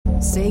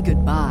Say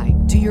goodbye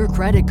to your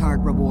credit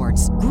card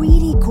rewards.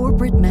 Greedy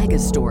corporate mega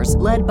stores,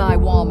 led by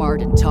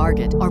Walmart and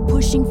Target, are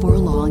pushing for a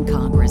law in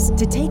Congress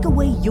to take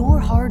away your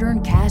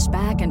hard-earned cash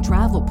back and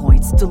travel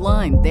points to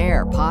line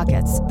their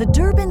pockets. The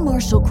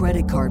Durbin-Marshall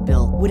credit card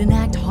bill would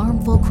enact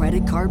harmful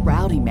credit card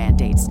routing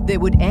mandates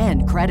that would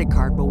end credit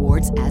card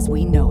rewards as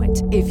we know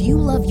it. If you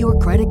love your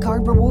credit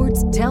card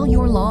rewards, tell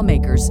your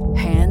lawmakers,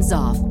 hands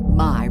off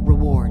my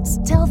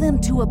rewards. Tell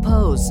them to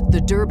oppose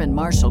the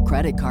Durbin-Marshall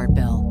credit card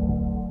bill.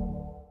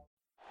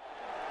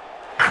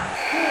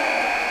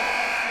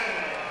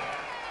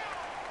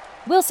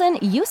 Wilson,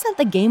 you sent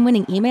the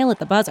game-winning email at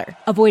the buzzer,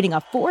 avoiding a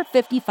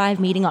 4:55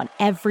 meeting on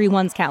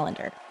everyone's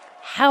calendar.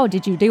 How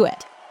did you do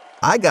it?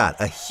 I got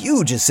a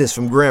huge assist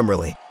from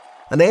Grammarly,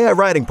 an AI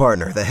writing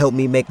partner that helped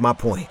me make my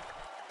point.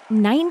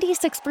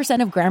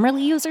 96% of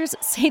Grammarly users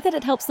say that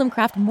it helps them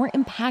craft more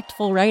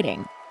impactful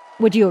writing.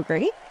 Would you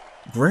agree?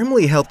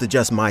 Grammarly helped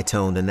adjust my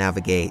tone to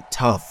navigate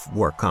tough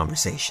work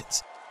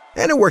conversations.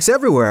 And it works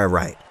everywhere I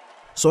write,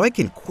 so I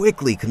can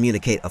quickly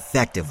communicate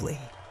effectively.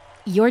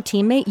 Your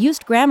teammate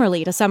used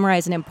Grammarly to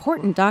summarize an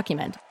important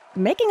document,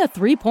 making a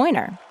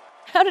 3-pointer.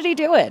 How did he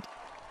do it?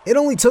 It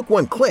only took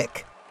one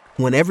click.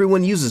 When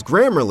everyone uses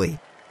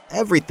Grammarly,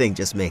 everything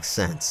just makes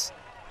sense.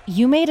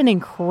 You made an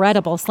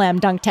incredible slam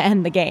dunk to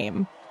end the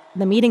game.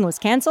 The meeting was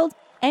canceled,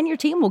 and your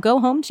team will go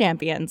home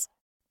champions.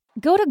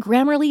 Go to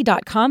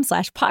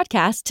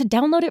Grammarly.com/podcast to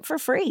download it for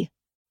free.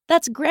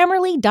 That's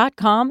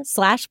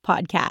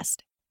Grammarly.com/podcast.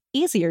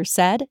 Easier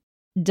said,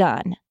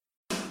 done.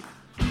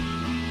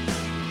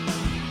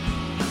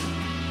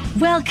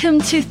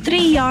 Welcome to 3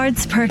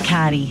 Yards Per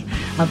Carry,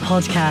 a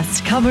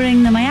podcast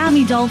covering the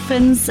Miami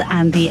Dolphins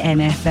and the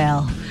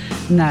NFL.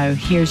 Now,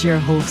 here's your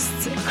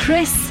hosts,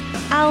 Chris,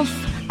 Alf,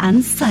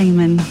 and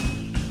Simon.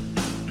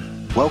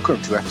 Welcome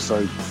to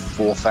episode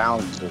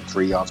 4,000 of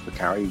 3 Yards Per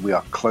Carry. We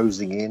are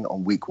closing in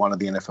on week 1 of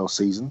the NFL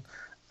season.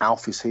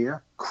 Alf is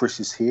here, Chris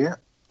is here,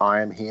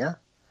 I am here.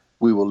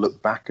 We will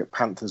look back at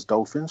Panthers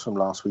Dolphins from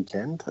last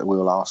weekend. We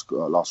will ask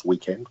last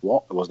weekend,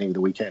 what? It wasn't even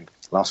the weekend.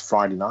 Last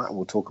Friday night, and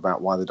we'll talk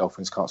about why the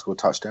Dolphins can't score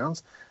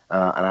touchdowns.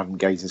 And Adam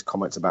Gaze's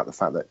comments about the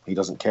fact that he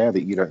doesn't care,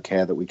 that you don't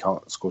care that we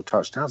can't score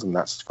touchdowns, and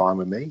that's fine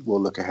with me. We'll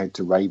look ahead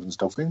to Ravens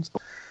Dolphins.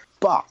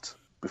 But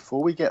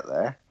before we get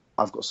there,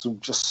 I've got some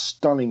just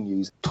stunning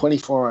news.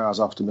 24 hours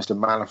after Mr.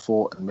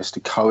 Manafort and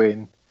Mr.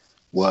 Cohen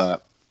were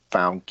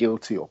found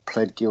guilty or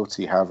pled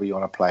guilty, however you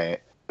want to play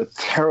it, a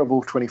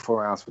terrible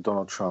 24 hours for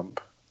Donald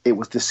Trump. It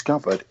was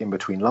discovered in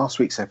between last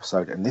week's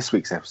episode and this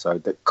week's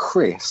episode that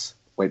Chris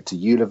went to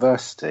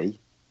university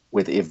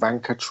with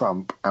Ivanka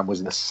Trump and was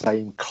in the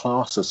same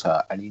class as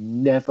her, and he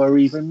never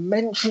even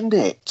mentioned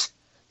it.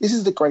 This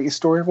is the greatest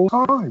story of all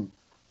time.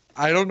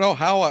 I don't know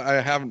how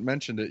I haven't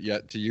mentioned it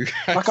yet to you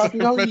guys. Like I've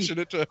known mentioned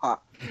it to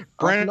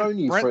Brent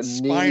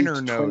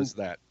Spiner knows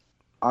that.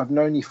 I've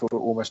known you for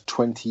almost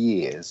 20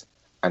 years,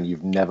 and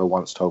you've never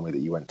once told me that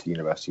you went to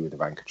university with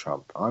Ivanka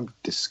Trump. I'm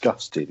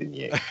disgusted in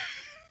you.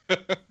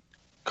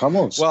 Come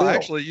on, spill. Well,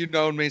 actually, you've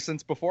known me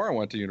since before I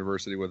went to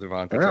university with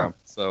Ivanka Trump.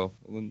 So,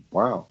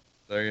 wow.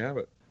 There you have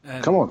it.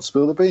 And, come on,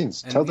 spill the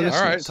beans. Tell the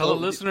listeners. All right, tell the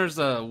listeners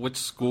which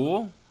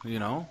school,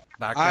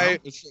 background.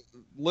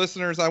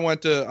 Listeners, I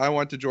went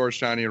to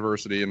Georgetown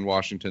University in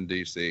Washington,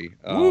 D.C.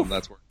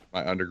 That's where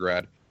my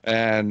undergrad.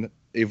 And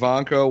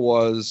Ivanka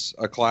was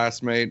a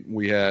classmate.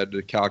 We had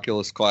a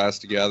calculus class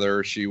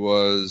together.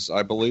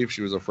 I believe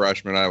she was a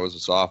freshman. I was a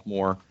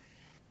sophomore.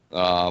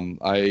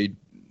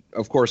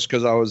 Of course,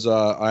 because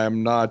I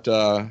am not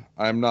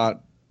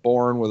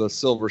born with a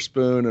silver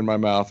spoon in my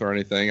mouth or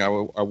anything. I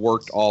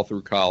worked all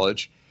through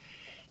college,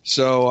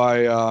 so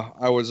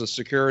I was a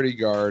security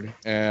guard,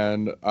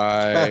 and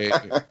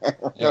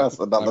that's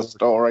another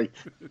story.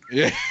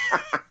 Yeah,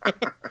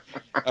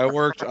 I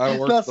worked.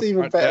 That's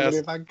even better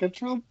than Ivanka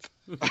Trump.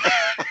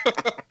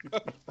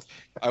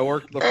 I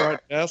worked the front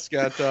desk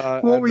at.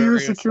 What were you a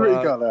security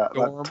guard at?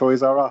 Like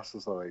Toys R Us or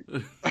something?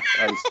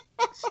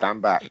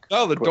 Stand back.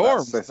 No, the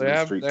dorms.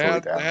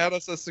 They had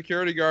us as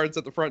security guards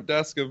at the front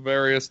desk of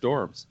various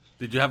dorms.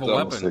 Did you have a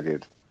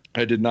weapon?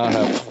 I did not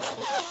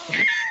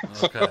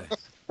have. Okay.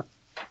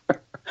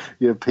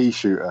 You're a pea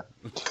shooter.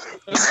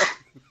 I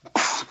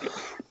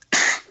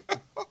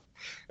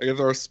can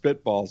throw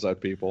spitballs at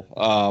people.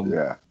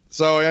 Yeah.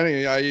 So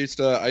anyway, I used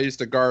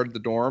to guard the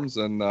dorms,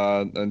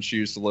 and she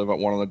used to live at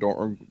one of the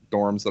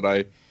dorms that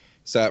I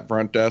sat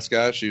front desk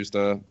at. She used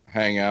to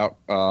hang out.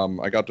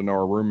 I got to know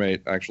her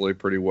roommate actually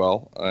pretty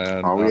well.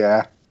 And,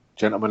 yeah,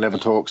 gentleman never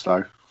talks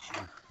though.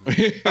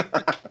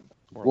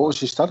 What was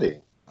she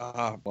studying?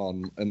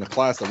 Well, in the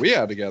class that we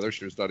had together,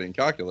 she was studying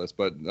calculus.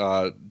 But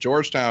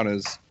Georgetown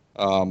is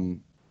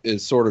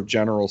sort of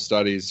general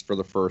studies for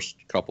the first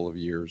couple of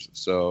years,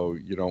 so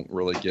you don't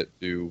really get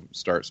to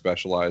start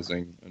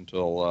specializing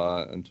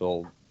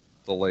until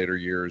the later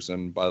years.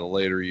 And by the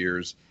later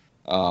years,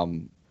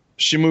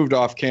 she moved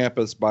off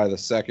campus by the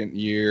second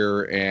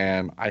year,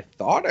 and I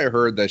thought I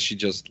heard that she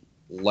just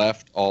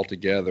left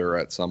altogether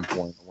at some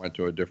point and went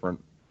to a different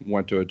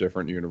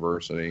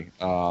university.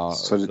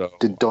 So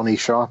did Donnie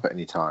show up at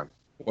any time?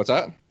 What's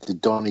that?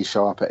 Did Donnie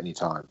show up at any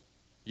time?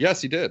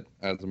 Yes, he did.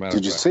 As a matter of fact.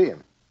 Did you see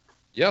him?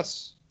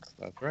 Yes,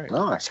 that's right.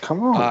 Nice.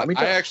 Come on. I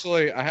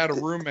had a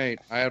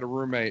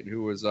roommate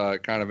who was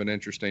kind of an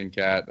interesting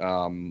cat.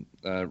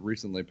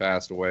 Recently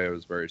passed away. It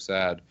was very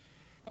sad.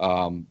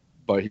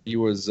 But he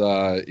was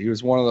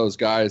one of those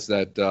guys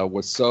that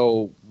was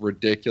so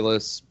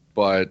ridiculous,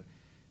 but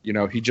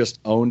he just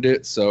owned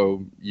it.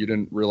 So you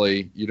didn't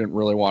really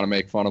want to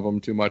make fun of him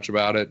too much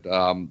about it.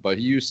 But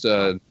he used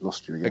to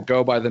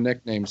go by the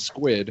nickname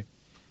Squid.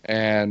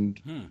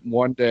 And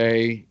one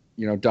day,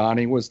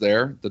 Donnie was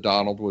there, the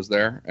Donald was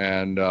there,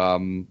 and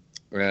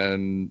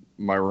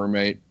my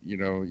roommate,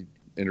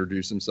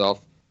 introduced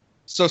himself.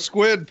 So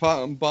Squid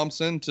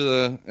bumps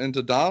into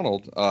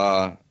Donald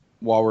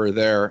while we're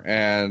there,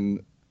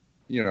 and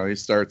he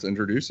starts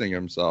introducing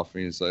himself.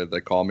 And he said,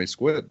 "They call me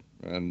Squid,"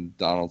 and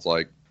Donald's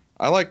like,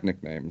 "I like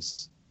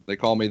nicknames. They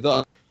call me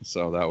the."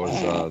 So that was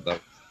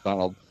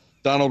Donald.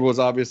 Donald was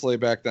obviously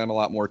back then a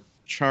lot more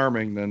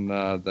charming than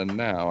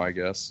now, I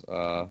guess.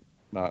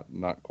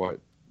 Not quite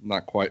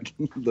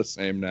the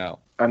same now.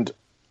 And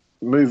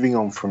moving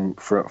on from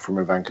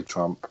Ivanka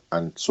Trump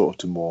and sort of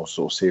to more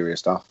sort of serious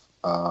stuff.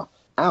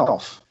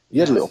 Alf, you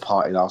had a little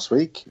party last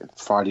week,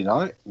 Friday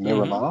night,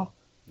 Miramar,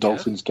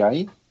 Dolphins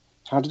game.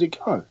 How did it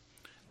go?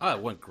 Oh,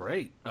 it went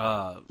great.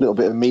 A little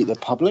bit of meet the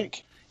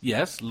public.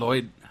 Yes,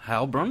 Lloyd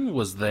Halbrun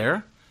was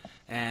there,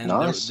 and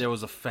nice. there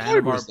was a fan Lloyd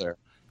of was there.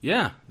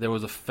 Yeah, there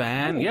was a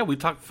fan. Yeah, we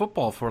talked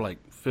football for like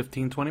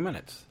 15, 20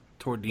 minutes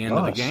toward the end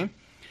of the game.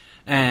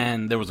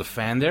 And there was a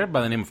fan there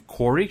by the name of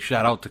Corey.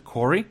 Shout out to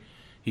Corey.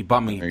 He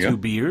bought me 2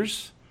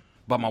 beers.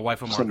 Bought my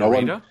wife a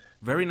margarita.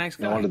 Very nice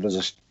guy. No wonder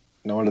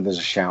there's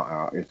a shout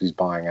out if he's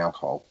buying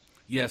alcohol.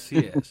 Yes, he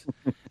is.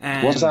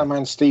 And was that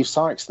man Steve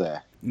Sykes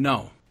there?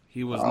 No,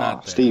 he was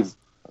not there.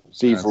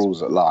 Steve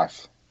rules at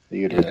life.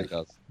 He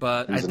does.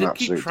 But I did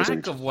keep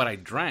track of what I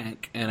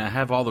drank, and I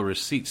have all the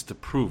receipts to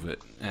prove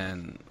it,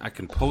 and I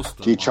can post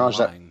them. Do you charge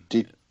online.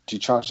 that? Do you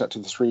charge that to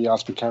the 3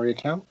 yards per carry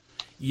account?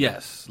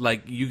 Yes,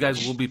 like you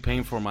guys will be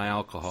paying for my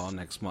alcohol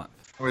next month.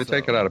 We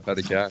take it out of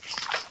petty cash.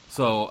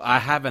 So I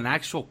have an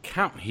actual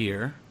count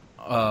here.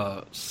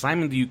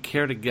 Simon, do you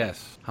care to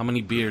guess how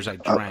many beers I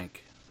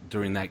drank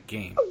during that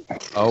game?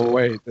 Oh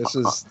wait, this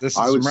is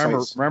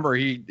remember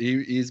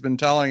he's been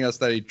telling us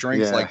that he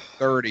drinks like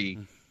 30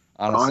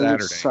 on a Saturday. I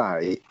would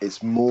say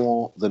it's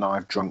more than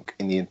I've drunk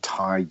in the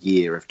entire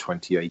year of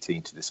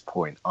 2018 to this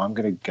point. I'm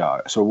going to go.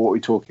 So what are we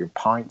talking?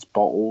 Pints,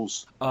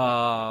 bottles?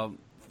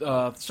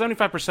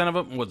 75% of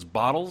it was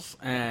bottles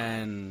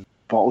and...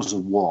 Bottles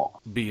of what?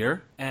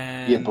 Beer.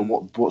 And yeah, but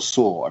what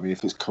sort? I mean,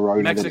 if it's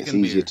Corona, Mexican then it's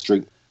easier beer. to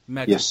drink.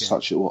 Mexican. Yes,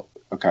 such a what?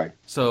 Okay.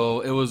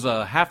 So it was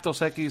half Dos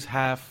Equis,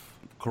 half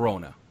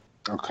Corona.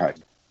 Okay.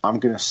 I'm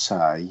going to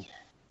say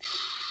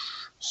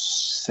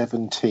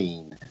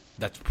 17.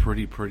 That's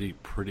pretty close.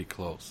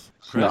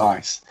 Chris.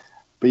 Nice.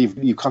 But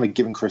you've kind of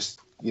given Chris,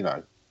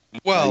 Well,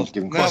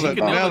 now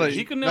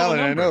that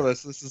I know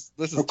this is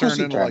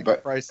turned into like The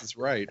Price is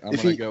Right. I'm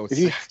going to go with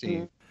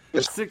 16.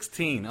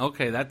 16.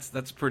 Okay,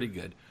 that's pretty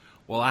good.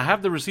 Well, I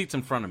have the receipts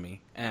in front of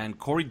me, and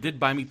Corey did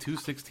buy me 2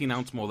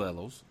 16-ounce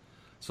Modelos.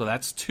 So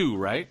that's 2,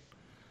 right?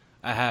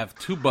 I have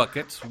 2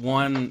 buckets.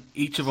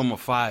 Each of them are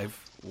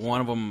 5.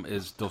 One of them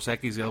is Dos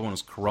Equis, the other one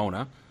is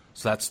Corona.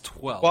 So that's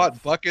 12.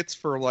 Bought buckets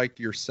for like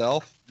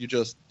yourself? You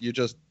just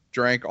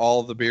drank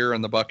all the beer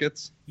in the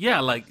buckets? Yeah,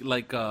 like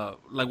what am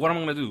I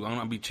gonna do? I'm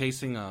gonna be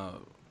chasing a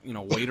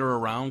waiter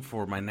around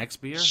for my next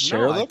beer?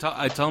 Share them?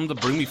 I tell him to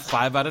bring me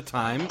 5 at a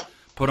time,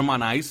 put them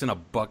on ice in a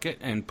bucket,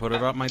 and put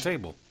it at my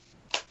table.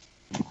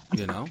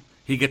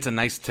 He gets a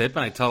nice tip,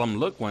 and I tell him,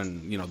 look,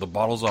 when the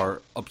bottles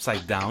are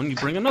upside down, you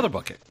bring another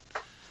bucket.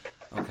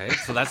 Okay,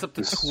 so that's up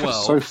to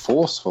 12. So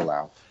forceful,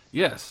 Al.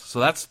 Yes,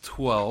 so that's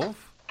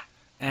 12.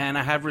 And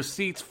I have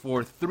receipts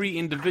for 3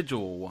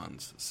 individual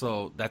ones.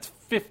 So that's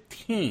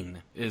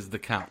 15 is the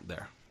count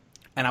there.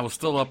 And I was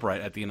still upright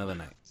at the end of the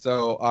night.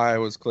 So I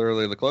was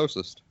clearly the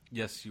closest.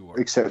 Yes, you were.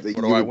 Except that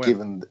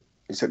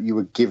you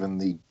were given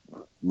the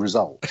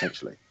result,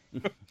 essentially.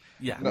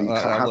 Yeah.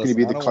 How can you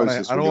be the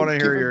closest? I don't want to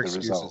hear your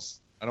excuses.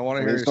 I don't want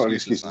to hear your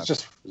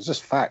excuses. It's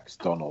just facts,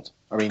 Donald.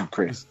 I mean,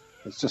 Chris.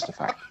 It's just a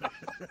fact.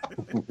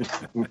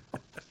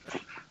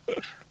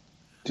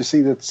 Do you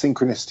see the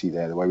synchronicity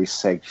there, the way we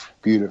segged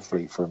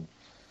beautifully from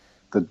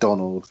the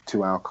Donald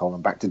to alcohol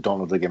and back to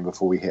Donald again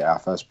before we hit our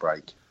first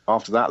break?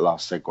 After that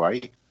last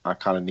segue, I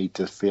kind of need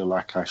to feel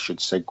like I should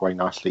segue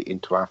nicely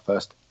into our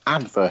first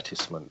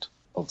advertisement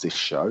of this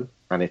show,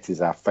 and it is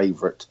our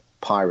favourite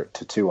pirate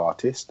tattoo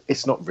artist.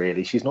 It's not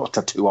really. She's not a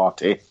tattoo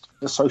artist.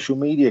 The social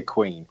media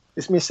queen.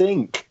 It's Miss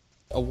Ink.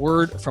 A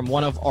word from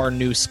one of our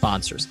new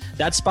sponsors.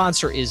 That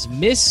sponsor is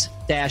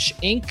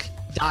Miss-Ink.com.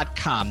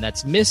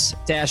 That's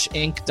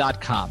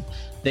miss-ink.com.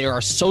 They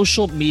are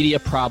social media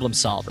problem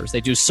solvers.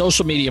 They do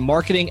social media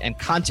marketing and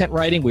content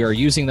writing. We are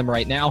using them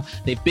right now.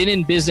 They've been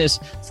in business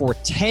for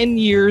 10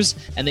 years,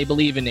 and they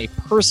believe in a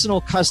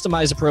personal,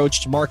 customized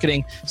approach to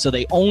marketing. So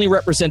they only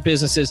represent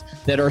businesses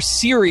that are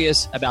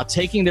serious about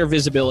taking their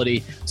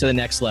visibility to the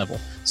next level.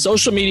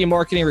 Social media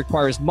marketing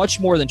requires much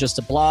more than just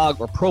a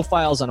blog or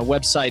profiles on a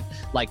website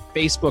like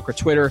Facebook or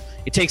Twitter.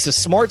 It takes a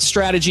smart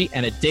strategy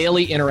and a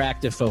daily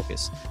interactive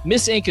focus.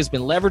 Miss Inc. has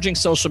been leveraging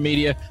social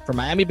media for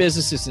Miami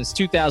businesses since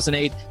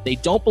 2008. They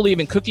don't believe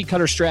in cookie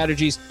cutter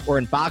strategies or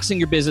in boxing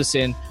your business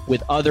in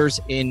with others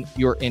in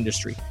your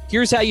industry.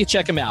 Here's how you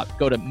check them out.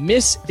 Go to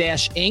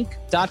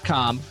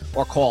miss-inc.com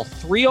or call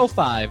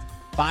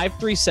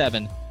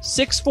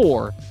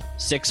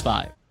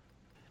 305-537-6465.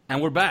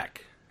 And we're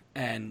back.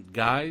 And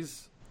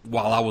guys,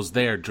 while I was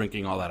there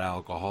drinking all that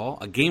alcohol,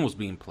 a game was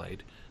being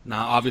played.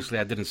 Now, obviously,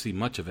 I didn't see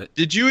much of it.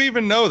 Did you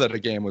even know that a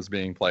game was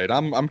being played?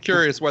 I'm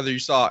curious whether you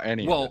saw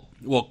any. Well,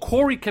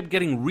 Corey kept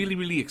getting really,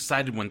 really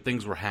excited when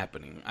things were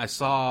happening. I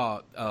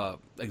saw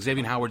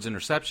Xavier Howard's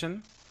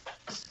interception,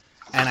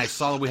 and I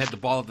saw that we had the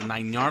ball at the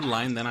 9-yard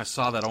line. Then I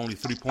saw that only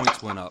 3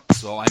 points went up.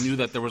 So I knew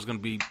that there was going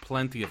to be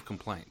plenty of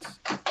complaints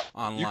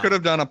online. You could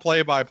have done a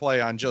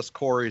play-by-play on just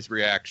Corey's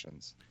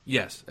reactions.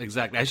 Yes,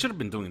 exactly. I should have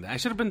been doing that. I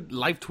should have been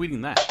live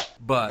tweeting that.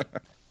 But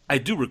I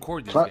do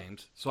record these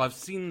games, so I've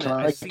seen. Can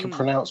I make a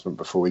pronouncement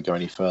before we go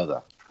any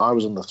further? I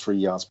was on the 3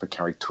 yards per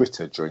carry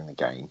Twitter during the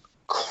game.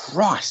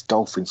 Christ,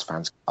 Dolphins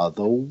fans are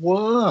the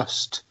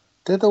worst.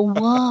 They're the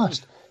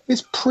worst.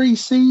 It's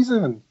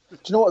pre-season. Do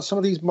you know what some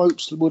of these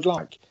mopes would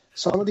like?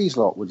 Some of these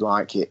lot would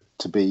like it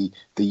to be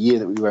the year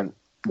that we went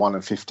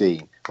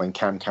 1-15 when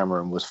Cam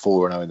Cameron was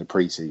 4-0 in the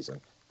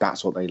pre-season.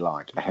 That's what they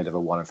like ahead of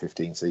a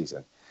 1-15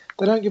 season.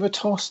 They don't give a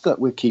toss that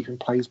we're keeping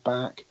plays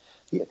back.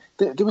 Yeah,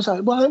 there was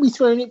like, why aren't we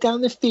throwing it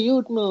down the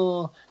field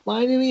more?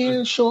 Why are we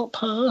in short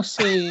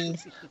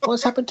passes?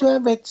 What's happened to our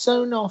red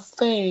zone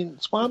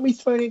offense? Why aren't we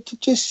throwing it to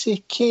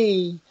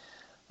Jasicki?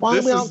 Why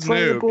this are we is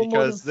new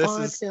because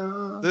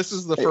this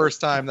is the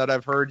first time that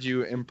I've heard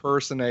you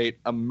impersonate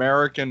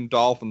American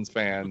Dolphins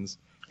fans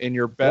in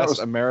your best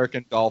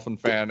American Dolphin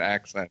fan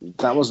accent.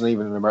 That wasn't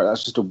even an American.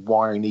 That's just a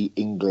whiny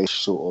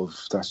English sort of.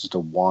 That's just a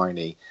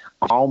whiny.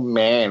 Oh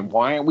man,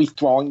 why aren't we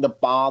throwing the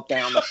ball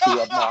down the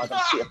field more than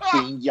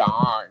 15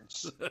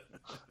 yards?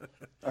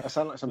 I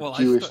sound like some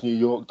Jewish New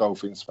York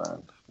Dolphins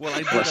fan. Well,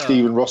 I did, like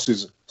Stephen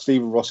Ross's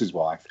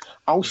wife.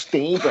 Oh,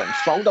 Stephen,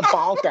 throw the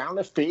ball down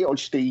the field,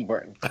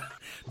 Stephen.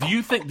 Do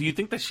you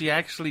think that she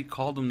actually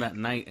called him that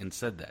night and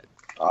said that?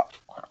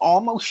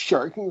 Almost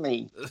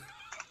certainly.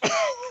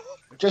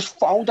 Just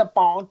throw the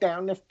ball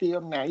down the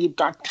field now. You've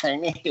got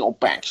Tannehill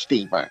back,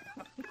 Stephen.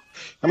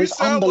 I mean, you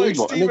sound like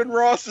Stephen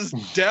Ross's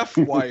deaf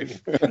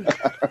wife.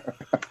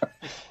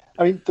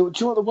 I mean, do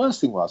you know what the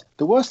worst thing was?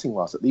 The worst thing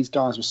was that these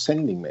guys were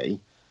sending me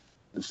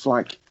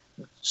like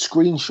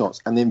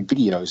screenshots and then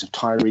videos of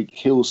Tyreek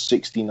Hill's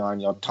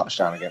 69-yard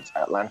touchdown against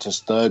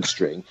Atlanta's third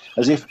string,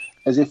 as if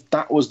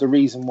that was the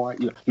reason why.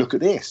 Look at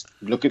this.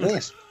 Look,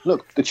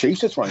 the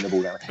Chiefs are throwing the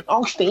ball down.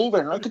 Oh,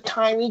 Stephen, look at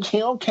Tyreek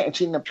Hill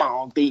catching the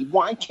ball deep.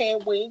 Why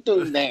can't we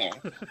do that?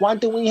 Why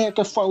do we have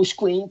to throw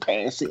screen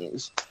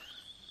passes?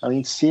 I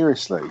mean,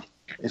 seriously,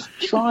 it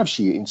drives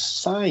you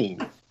insane.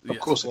 Yes, of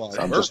course,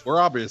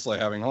 we're obviously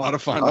having a lot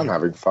of fun. I'm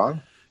having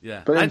fun.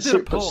 Yeah, but I did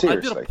a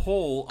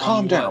poll.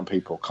 Calm down,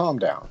 people. Calm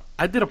down.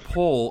 I did a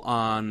poll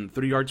on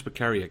 3 yards per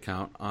carry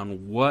account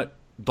on what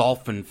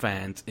Dolphin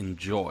fans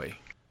enjoy.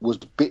 Was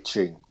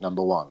bitching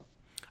number one?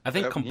 I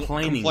think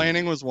complaining.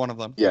 Complaining was one of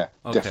them. Yeah,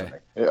 definitely.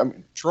 I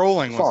mean,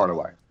 trolling far and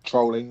away.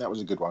 Trolling, that was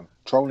a good one.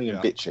 Trolling and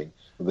bitching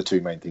were the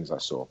two main things I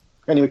saw.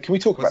 Anyway, can we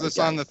talk about this? Was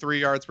this on the 3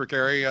 yards per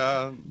carry?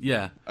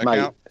 Yeah.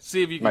 Account?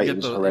 See if you can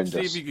get those.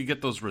 See if you can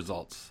get those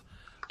results.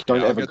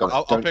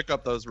 I'll pick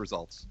up those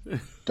results.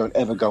 Don't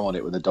ever go on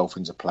it when the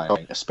Dolphins are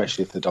playing,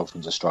 especially if the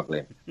Dolphins are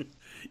struggling.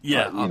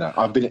 Yeah,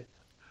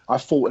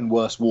 I've fought in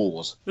worse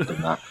wars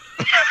than that.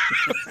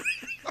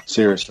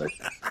 Seriously,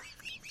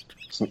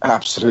 it's an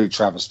absolute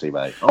travesty,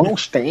 mate. Oh,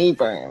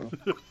 Stephen,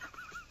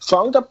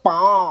 throw the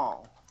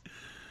ball.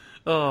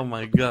 Oh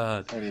my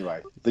God.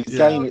 Anyway, the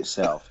game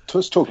itself.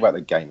 Let's talk about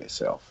the game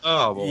itself.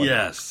 Oh boy.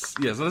 Yes.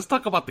 Let's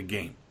talk about the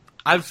game.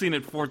 I've seen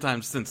it 4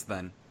 times since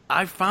then.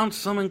 I found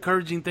some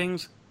encouraging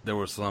things. There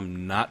were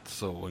some not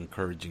so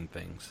encouraging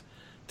things.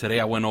 Today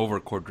I went over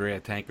Cordrea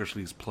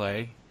Tankersley's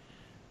play,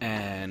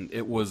 and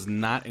it was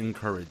not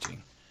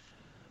encouraging.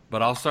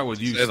 But I'll start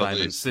with you,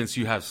 Simon, since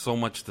you have so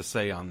much to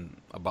say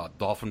about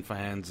Dolphin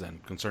fans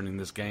and concerning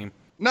this game.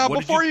 Now,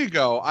 before you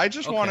go, I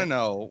just want to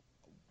know,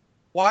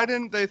 why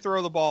didn't they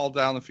throw the ball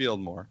down the field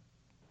more?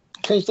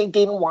 Because they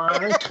didn't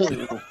want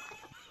to.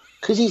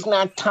 Because he's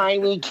not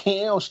Tyreek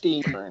Hill,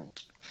 Stephen.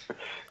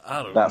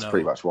 That's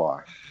pretty much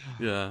why.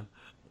 Yeah.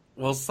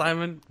 Well,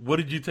 Simon, what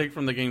did you take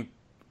from the game?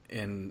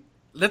 And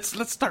let's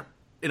start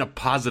in a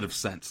positive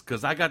sense,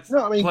 because I got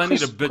plenty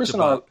to bitch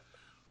about.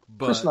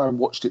 Chris and I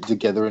watched it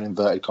together in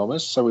inverted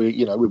commas, so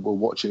we were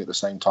watching at the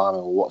same time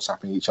and we were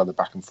WhatsApping each other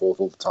back and forth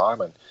all the time.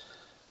 And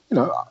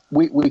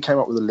we came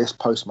up with a list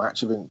post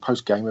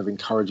game of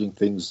encouraging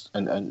things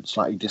and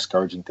slightly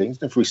discouraging things.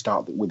 And if we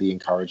start with the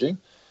encouraging,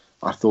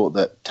 I thought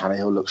that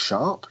Tannehill looked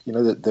sharp.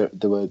 That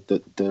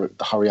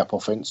the hurry up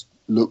offense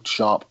looked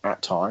sharp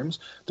at times.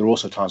 There were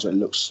also times where it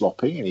looked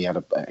sloppy, and he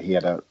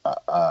had a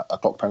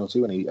clock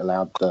penalty when he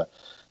allowed the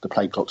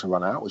play clock to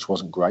run out, which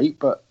wasn't great,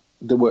 but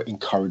there were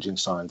encouraging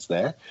signs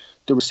there.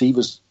 The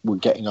receivers were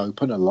getting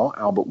open a lot.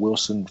 Albert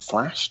Wilson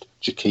flashed.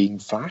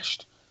 Jakeem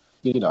flashed.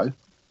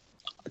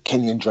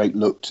 Kenyon Drake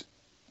looked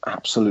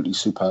absolutely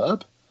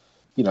superb.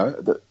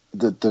 The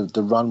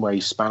run where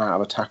he span out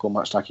of a tackle,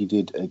 much like he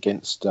did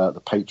against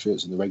the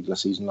Patriots in the regular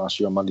season last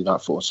year on Monday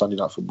Night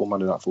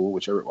Football,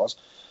 whichever it was.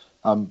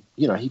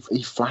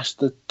 He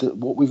flashed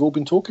what we've all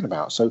been talking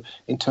about. So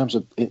in terms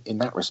of in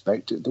that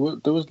respect,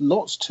 there was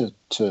lots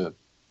to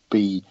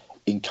be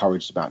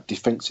encouraged about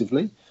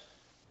defensively.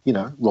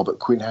 Robert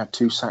Quinn had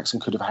 2 sacks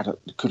and could have had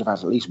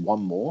at least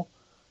one more.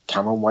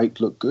 Cameron Wake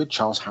looked good.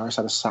 Charles Harris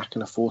had a sack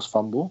and a forced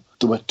fumble.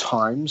 There were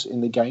times in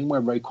the game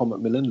where Raekwon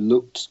McMillan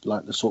looked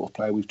like the sort of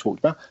player we've talked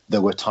about.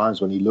 There were times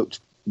when he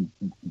looked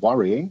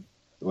worrying.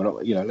 We're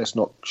not, let's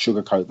not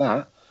sugarcoat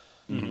that.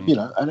 Mm-hmm.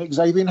 And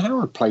Xavier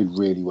Howard played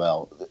really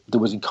well. There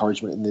was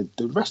encouragement in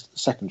the rest of the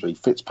secondary.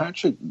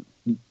 Fitzpatrick,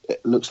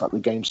 it looks like the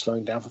game's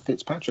slowing down for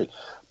Fitzpatrick.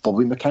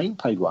 Bobby McCain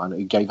played well. And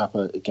he gave up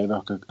a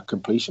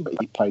completion, but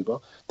he played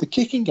well. The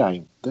kicking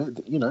game,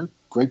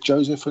 Greg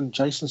Joseph and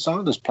Jason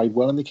Sanders played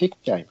well in the kicking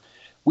game.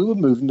 We were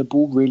moving the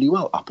ball really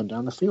well up and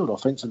down the field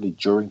offensively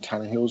during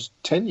Tannehill's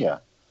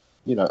tenure,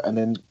 and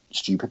then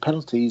stupid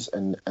penalties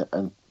and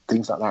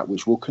things like that,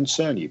 which will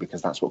concern you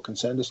because that's what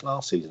concerned us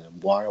last season.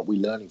 And why aren't we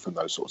learning from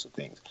those sorts of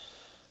things?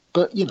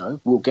 But,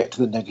 we'll get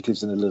to the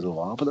negatives in a little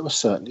while, but there were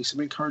certainly some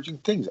encouraging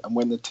things. And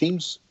when the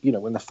teams,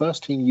 when the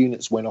first team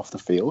units went off the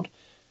field,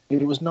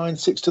 it was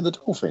 9-6 to the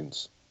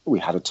Dolphins. We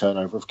had a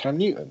turnover of Cam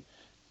Newton.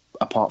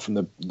 Apart from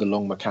the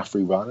long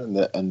McCaffrey run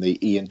and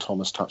the Ian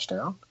Thomas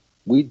touchdown,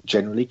 we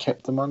generally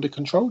kept them under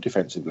control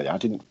defensively. I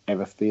didn't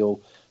ever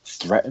feel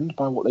threatened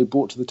by what they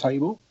brought to the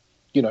table.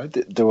 There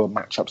were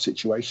matchup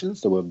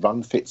situations. There were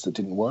run fits that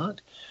didn't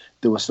work.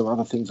 There were some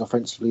other things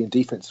offensively and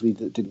defensively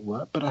that didn't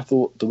work. But I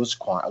thought there was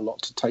quite a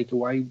lot to take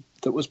away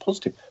that was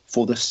positive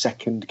for the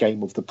second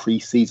game of the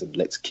preseason.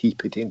 Let's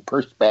keep it in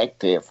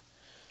perspective.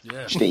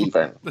 Yeah.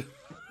 Stephen.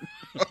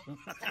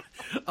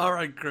 All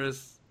right,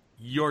 Chris,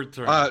 your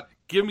turn.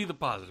 Give me the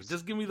positive.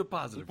 Just give me the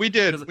positive. We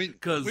did.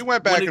 We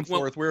went back and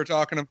forth. We were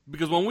talking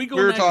because when we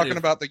were talking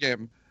about the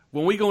game.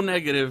 When we go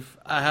negative,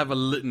 I have a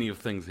litany of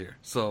things here.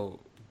 So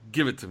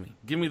give it to me.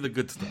 Give me the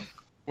good stuff.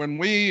 When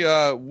we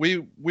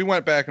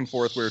went back and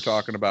forth, we were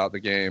talking about the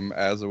game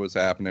as it was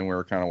happening. We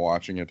were kind of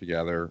watching it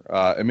together.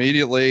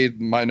 Immediately,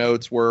 my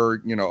notes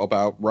were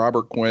about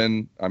Robert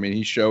Quinn. I mean,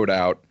 he showed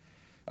out.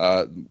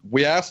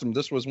 We asked him.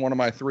 This was one of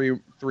my three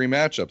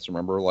matchups.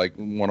 Remember, like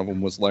one of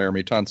them was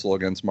Laramie Tunsil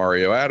against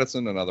Mario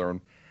Addison, another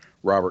one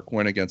Robert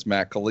Quinn against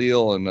Matt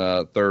Khalil,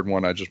 and third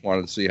one I just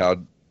wanted to see how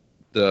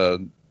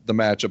the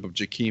matchup of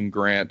Jakeem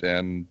Grant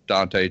and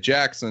Dante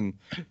Jackson,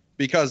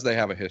 because they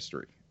have a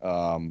history.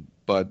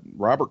 But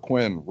Robert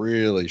Quinn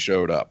really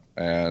showed up,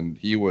 and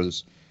he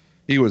was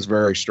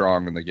very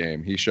strong in the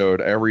game. He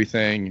showed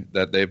everything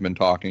that they've been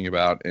talking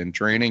about in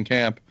training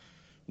camp,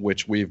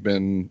 which we've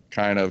been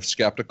kind of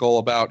skeptical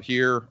about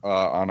here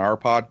on our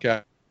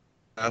podcast.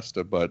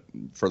 But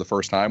for the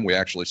first time, we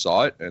actually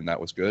saw it, and that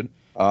was good.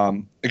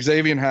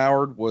 Xavier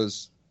Howard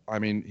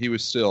he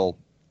was still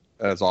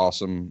as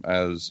awesome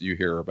as you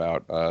hear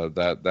about.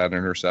 That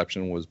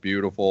interception was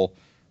beautiful.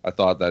 I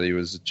thought that he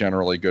was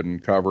generally good in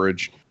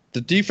coverage. The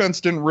defense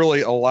didn't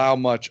really allow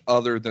much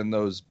other than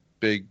those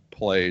big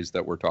plays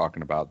that we're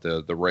talking about.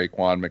 The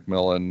Raekwon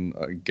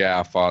McMillan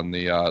gaff on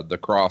the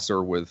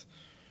crosser with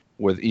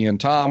Ian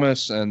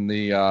Thomas and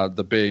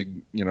the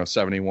big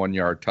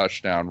 71-yard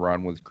touchdown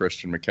run with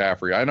Christian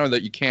McCaffrey. I know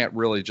that you can't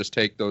really just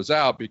take those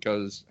out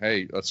because,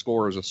 hey, a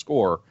score is a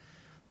score.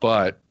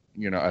 But,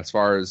 as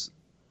far as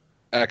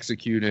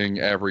executing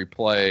every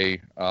play,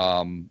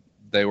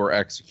 they were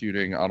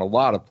executing on a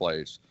lot of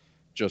plays,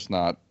 just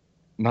not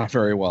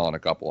very well on a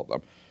couple of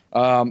them.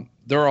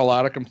 There are a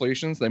lot of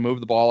completions. They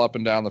moved the ball up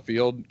and down the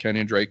field.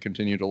 Kenyon Drake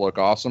continued to look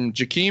awesome.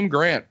 Jakeem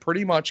Grant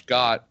pretty much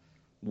got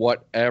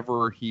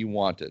whatever he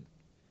wanted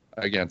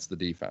against the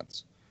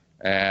defense.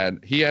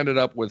 And he ended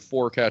up with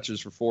 4 catches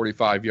for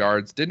 45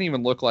 yards. Didn't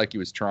even look like he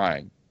was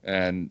trying,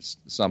 and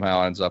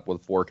somehow ends up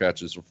with 4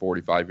 catches for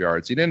 45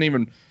 yards. He didn't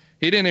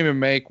even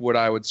make what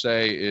I would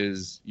say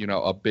is,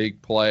 a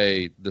big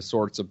play, the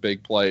sorts of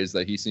big plays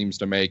that he seems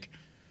to make,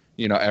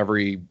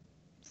 every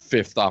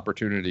 5th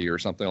opportunity or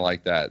something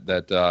like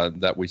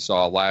that we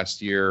saw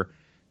last year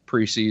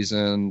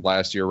preseason,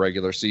 last year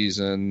regular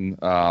season,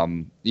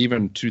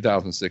 even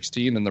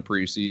 2016 in the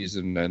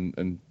preseason,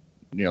 and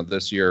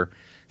this year.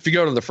 If you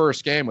go to the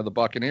first game of the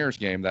Buccaneers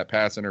game, that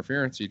pass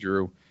interference he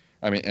drew,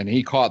 and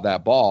he caught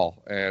that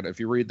ball. And if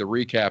you read the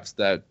recaps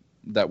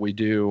that we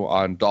do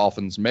on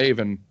Dolphins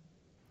Maven,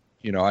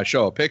 I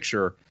show a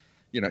picture.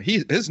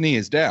 his knee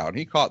is down.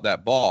 He caught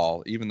that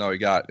ball, even though he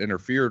got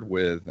interfered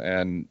with.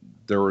 And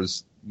there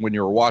was, when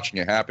you were watching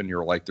it happen, you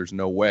were like, there's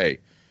no way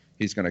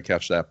he's going to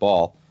catch that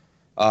ball.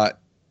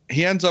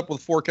 He ends up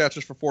with 4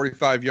 catches for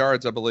 45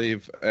 yards, I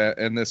believe,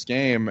 in this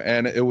game.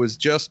 And it was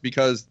just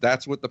because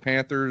that's what the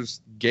Panthers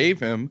gave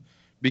him,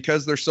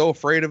 because they're so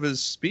afraid of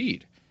his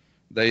speed.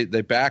 They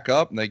back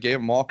up and they gave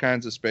him all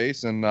kinds of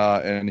space,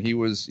 and he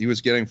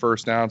was getting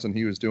first downs, and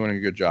he was doing a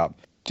good job.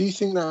 Do you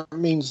think that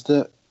means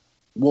that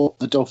what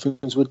the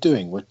Dolphins were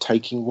doing were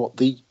taking what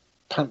the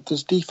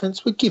Panthers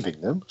defense were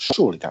giving them?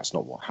 Surely that's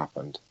not what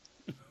happened.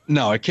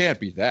 No, it can't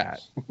be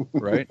that,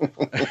 right?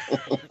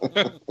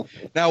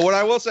 Now, what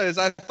I will say is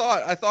I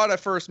thought at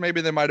first maybe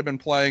they might have been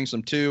playing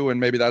some 2, and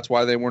maybe that's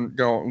why they weren't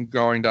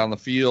going down the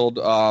field.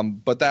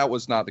 But that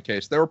was not the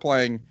case. They were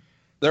playing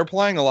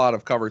a lot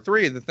of cover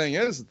 3. The thing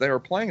is, they were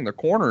playing the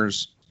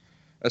corners,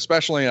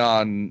 especially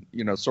on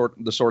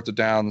the sorts of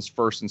downs,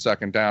 first and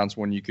second downs,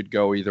 when you could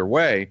go either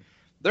way.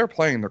 They're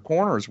playing the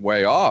corners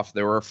way off.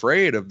 They were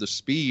afraid of the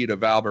speed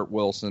of Albert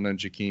Wilson and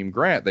Jakeem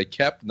Grant. They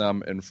kept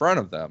them in front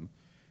of them.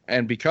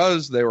 And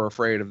because they were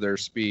afraid of their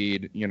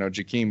speed,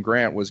 Jakeem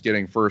Grant was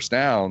getting first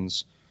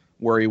downs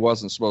where he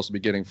wasn't supposed to be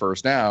getting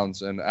first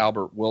downs, and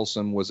Albert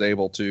Wilson was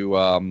able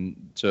to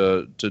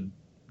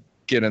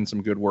get in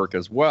some good work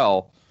as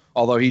well.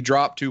 Although he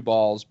dropped 2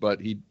 balls, but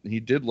he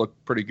did look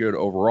pretty good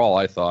overall,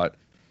 I thought.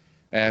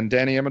 And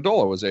Danny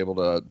Amendola was able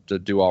to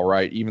do all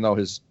right, even though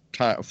his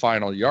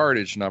final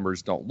yardage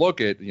numbers don't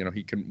look it.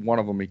 One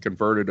of them he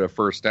converted a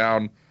first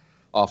down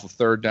off of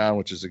third down,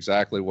 which is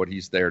exactly what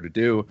he's there to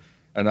do.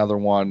 Another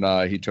one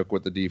he took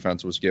what the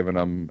defense was giving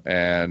him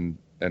and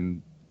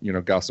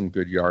got some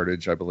good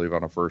yardage, I believe,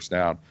 on a first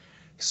down.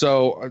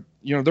 So,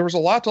 there was a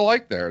lot to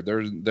like there.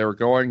 They were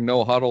going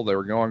no huddle. They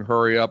were going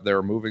hurry up. They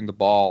were moving the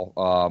ball,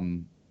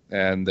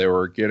 and they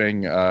were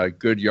getting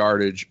good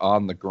yardage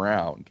on the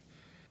ground.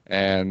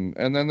 And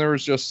then there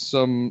was just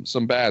some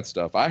bad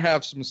stuff. I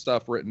have some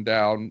stuff written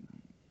down,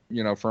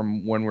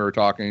 from when we were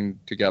talking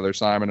together,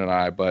 Simon and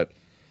I. But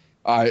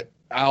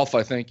Alf,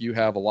 I think you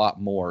have a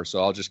lot more,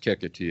 so I'll just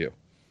kick it to you.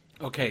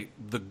 Okay,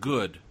 the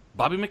good.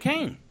 Bobby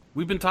McCain.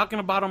 We've been talking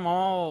about him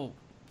all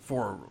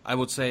for, I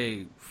would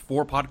say,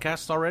 4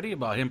 podcasts already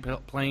about him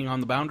playing on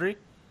the boundary.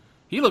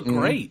 He looked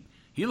great.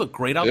 He looked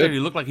great out there. He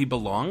looked like he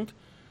belonged.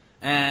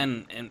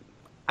 And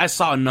I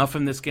saw enough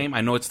in this game.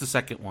 I know it's the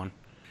second one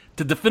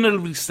to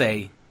definitively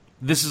say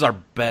this is our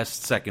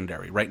best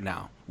secondary right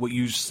now. What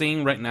you're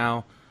seeing right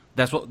now,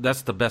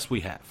 that's the best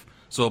we have.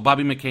 So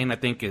Bobby McCain, I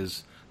think,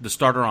 is the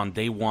starter on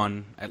day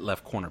 1 at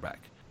left cornerback.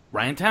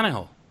 Ryan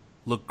Tannehill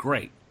looked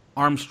great.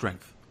 Arm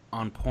strength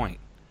on point.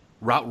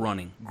 Route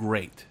running,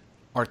 great.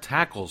 Our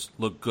tackles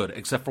look good,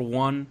 except for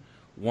one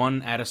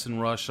Addison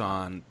rush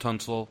on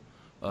Tunsil.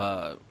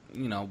 But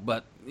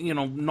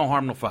no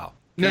harm, no foul.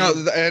 No,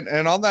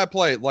 and on that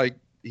play, like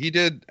he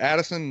did,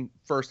 Addison.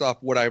 First off,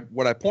 what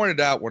I pointed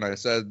out when I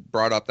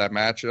brought up that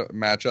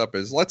matchup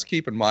is, let's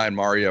keep in mind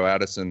Mario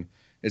Addison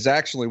is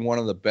actually one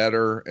of the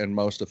better and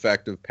most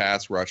effective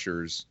pass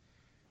rushers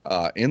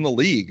in the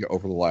league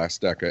over the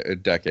last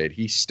decade.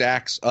 He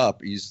stacks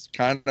up. He's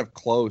kind of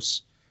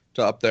close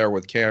to up there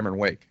with Cameron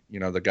Wake,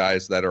 the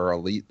guys that are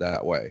elite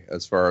that way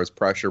as far as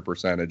pressure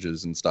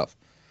percentages and stuff.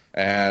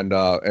 And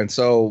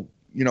so,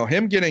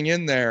 him getting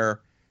in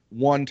there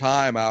one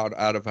time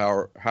out of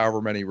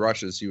however many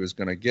rushes he was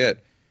going to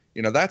get,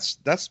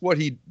 that's what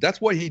he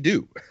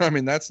do. I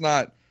mean, that's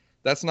not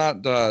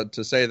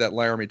to say that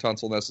Laramie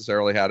Tunsil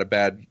necessarily had a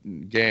bad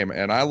game.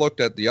 And I looked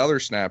at the other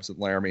snaps that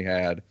Laramie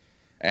had,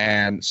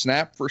 and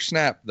snap for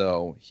snap,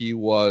 though, he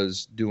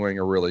was doing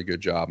a really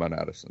good job on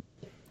Addison.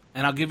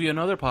 And I'll give you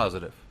another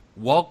positive.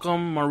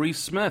 Welcome Maurice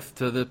Smith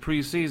to the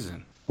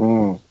preseason.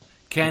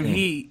 Can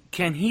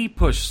he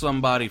push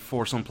somebody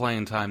for some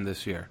playing time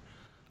this year?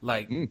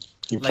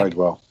 He played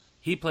well.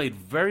 He played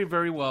very,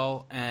 very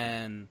well,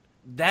 and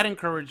that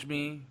encouraged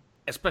me,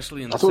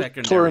 especially in the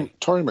secondary.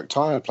 Torrey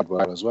McTyer played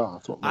well as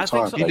well. I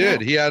think so. He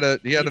did. He had a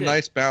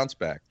nice bounce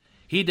back.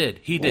 He did.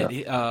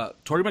 Yeah.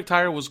 Torrey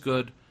McTyer was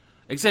good.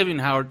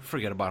 Xavier Howard,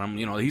 forget about him.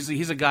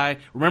 He's a guy.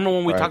 Remember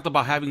when we talked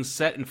about having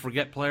set and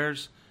forget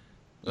players?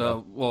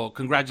 Well,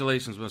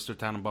 congratulations, Mr.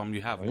 Tannenbaum.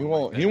 You have him.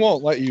 He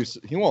won't let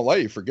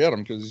you forget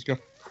him because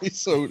he's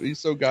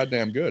so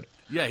goddamn good.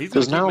 Yeah, he's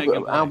going to keep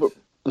making plays.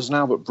 There's an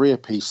Albert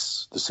Breer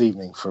piece this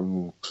evening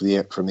from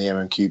the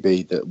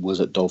MMQB that was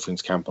at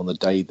Dolphins camp on the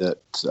day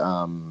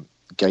that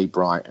Gabe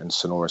Wright and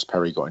Sonoris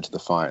Perry got into the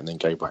fight, and then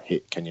Gabe Wright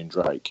hit Kenyon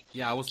Drake.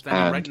 Yeah, I was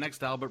standing right next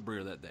to Albert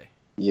Breer that day.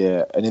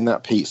 Yeah, and in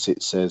that piece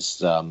it says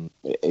that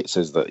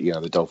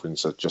the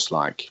Dolphins are just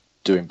like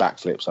doing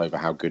backflips over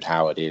how good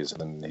Howard is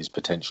and his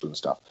potential and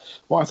stuff.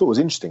 What I thought was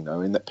interesting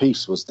though in that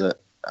piece was that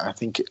I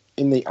think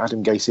in the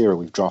Adam Gase era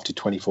we've drafted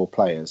 24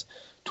 players.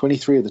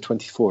 23 of the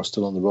 24 are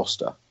still on the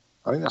roster.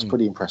 I think that's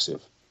pretty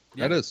impressive.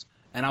 Yeah. That is.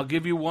 And I'll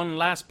give you one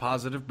last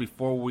positive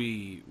before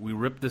we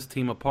rip this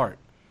team apart.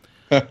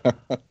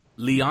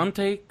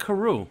 Leonte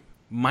Carew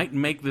might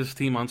make this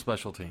team on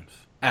special teams.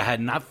 I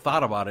had not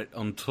thought about it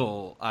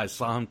until I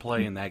saw him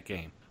play in that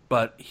game.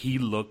 but he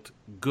looked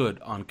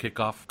good on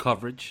kickoff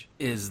coverage.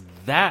 Is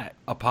that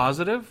a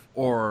positive,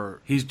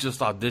 or he's just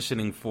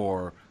auditioning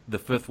for the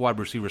fifth wide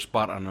receiver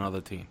spot on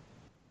another team?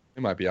 He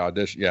might be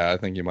auditioning. Yeah, I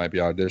think he might be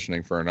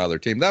auditioning for another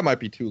team. That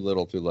might be too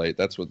little, too late.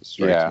 That's what the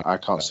strikes me. Yeah, I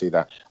can't see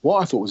that.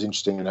 What I thought was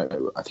interesting, and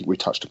I think we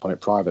touched upon it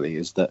privately,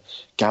 is that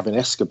Gavin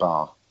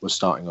Escobar was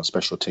starting on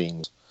special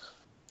teams.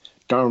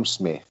 Durham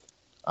Smith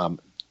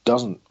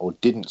doesn't or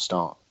didn't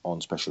start on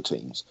special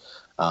teams.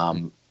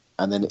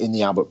 And then in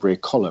the Albert Breer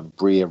column,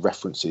 Breer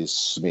references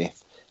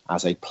Smith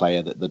as a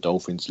player that the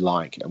Dolphins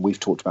like. And we've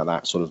talked about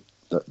that sort of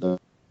the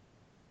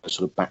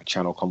sort of back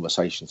channel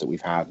conversations that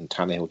we've had, and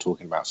Tannehill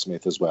talking about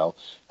Smith as well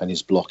and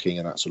his blocking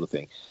and that sort of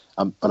thing.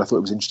 But I thought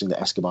it was interesting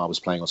that Escobar was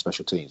playing on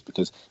special teams,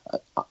 because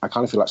I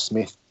kind of feel like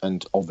Smith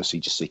and obviously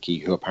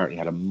Gesicki, who apparently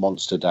had a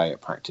monster day at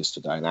practice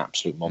today, an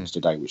absolute monster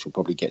day, which we'll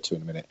probably get to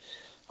in a minute.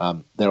 I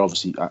think they're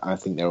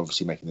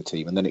obviously making the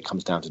team. And then it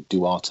comes down to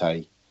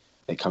Duarte,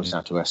 it comes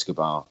down to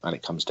Escobar, and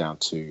it comes down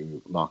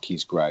to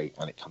Marquise Gray,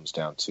 and it comes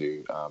down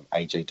to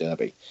AJ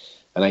Derby.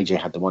 And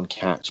AJ had the one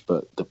catch,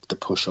 but the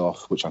push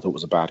off, which I thought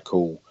was a bad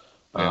call.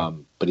 Yeah.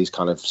 But he's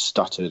kind of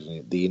stuttered,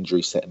 and the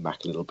injury set him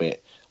back a little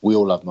bit. We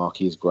all love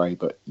Marquise Gray,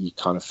 but you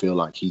kind of feel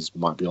like he's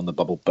might be on the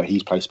bubble. But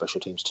he's played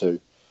special teams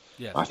too.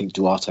 Yes. I think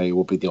Duarte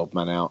will be the odd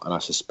man out, and I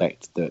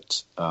suspect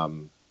that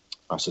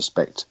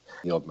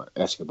the odd man,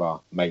 Escobar,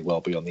 may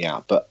well be on the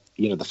out. But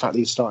the fact that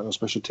he's starting on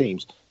special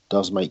teams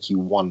does make you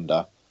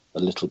wonder a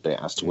little bit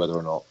as to whether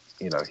or not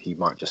he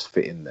might just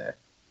fit in there.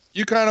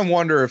 You kind of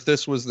wonder if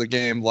this was the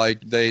game, like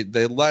they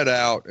let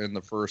out in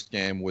the first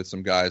game with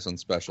some guys on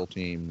special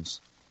teams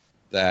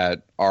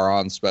that are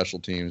on special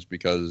teams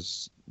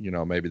because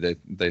maybe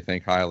they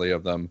think highly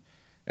of them,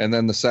 and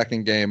then the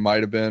second game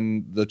might have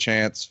been the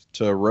chance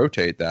to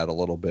rotate that a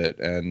little bit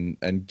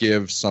and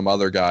give some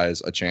other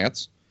guys a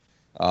chance.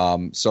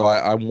 So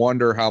I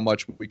wonder how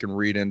much we can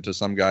read into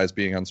some guys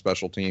being on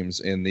special teams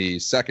in the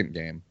second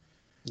game.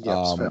 Yeah,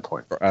 that's a fair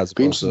point. It'll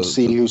be interesting to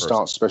see who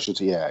starts special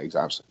teams. Yeah,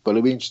 exactly. But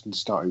it'll be interesting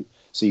to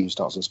see who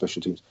starts on special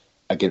teams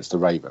against the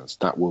Ravens.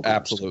 That will be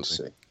interesting to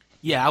see.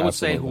 Yeah, I would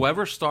say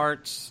whoever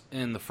starts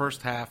in the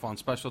first half on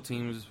special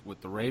teams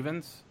with the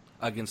Ravens,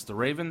 against the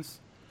Ravens,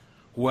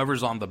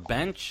 whoever's on the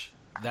bench,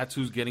 that's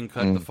who's getting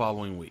cut the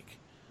following week.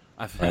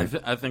 I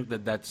think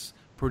that's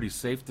pretty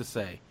safe to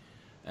say.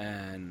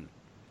 And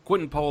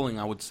Quentin Poling,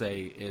 I would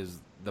say, is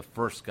the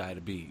first guy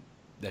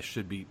that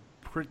should be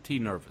pretty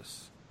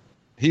nervous.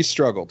 He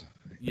struggled.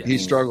 Yes. He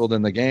struggled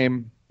in the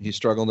game. He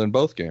struggled in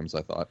both games,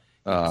 I thought.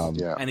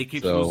 And he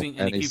keeps losing.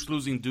 And he keeps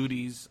losing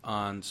duties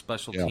on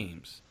special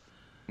teams.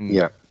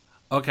 Yeah.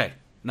 Okay.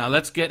 Now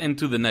let's get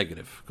into the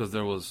negative, because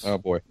there was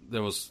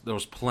there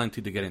was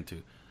plenty to get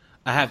into.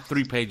 I have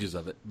 3 pages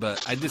of it,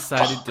 but I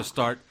decided to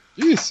start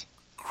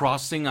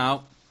crossing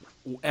out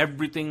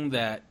everything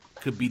that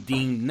could be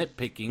deemed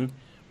nitpicking,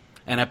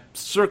 and I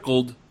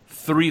circled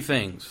 3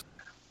 things.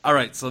 All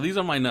right. So these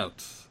are my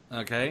notes.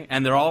 Okay,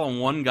 and they're all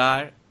on one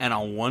guy and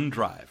on one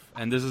drive.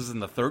 And this is in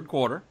the third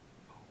quarter.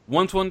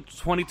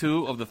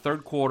 1:22 of the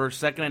third quarter,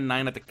 2nd and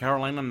 9 at the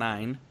Carolina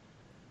 9.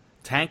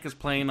 Tank is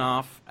playing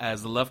off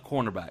as the left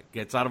cornerback.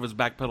 Gets out of his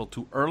back pedal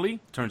too early,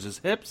 turns his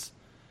hips,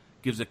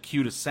 gives a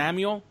cue to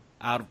Samuel,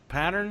 out of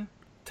pattern.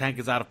 Tank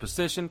is out of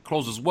position,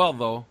 closes well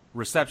though.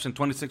 Reception,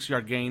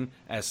 26-yard gain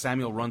as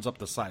Samuel runs up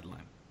the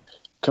sideline.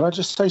 Can I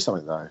just say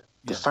something though?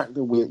 The fact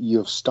that you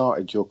have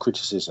started your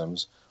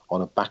criticisms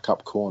on a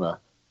backup corner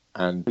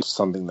and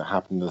something that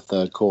happened in the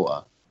third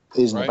quarter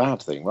isn't a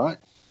bad thing, right?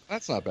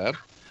 That's not bad.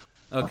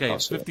 Okay,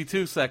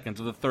 52 seconds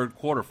of the third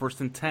quarter. 1st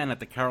and 10 at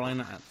the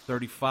Carolina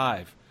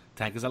 35.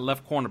 Tank is at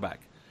left cornerback.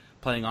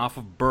 Playing off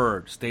of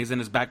Bird. Stays in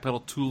his back pedal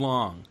too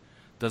long.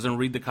 Doesn't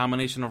read the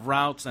combination of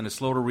routes and is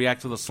slow to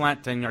react to the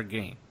slant, 10-yard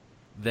gain.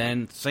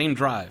 Then, same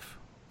drive.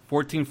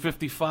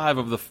 14:55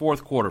 of the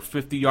fourth quarter,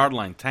 50-yard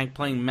line. Tank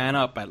playing man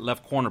up at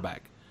left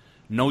cornerback.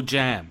 No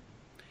jam.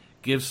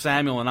 Gives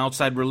Samuel an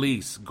outside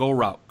release, go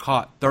route,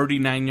 caught,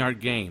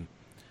 39-yard gain.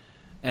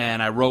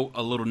 And I wrote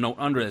a little note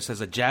under it that says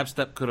a jab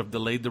step could have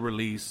delayed the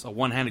release, a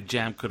one-handed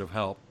jam could have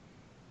helped.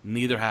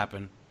 Neither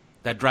happened.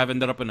 That drive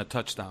ended up in a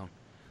touchdown.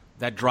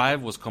 That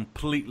drive was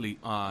completely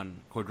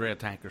on Cordrea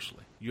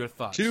Tankersley. Your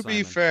thoughts, To Simon?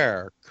 be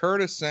fair,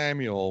 Curtis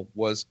Samuel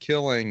was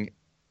killing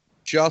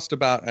just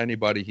about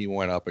anybody he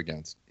went up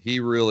against.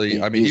 He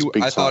really,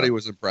 I thought he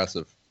was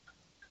impressive.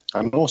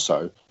 And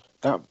also,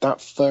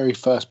 that very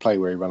first play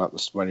where he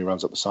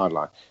runs up the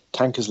sideline,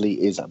 Tankersley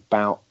is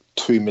about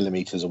 2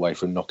 millimeters away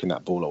from knocking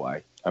that ball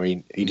away. I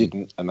mean, he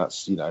didn't, and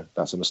that's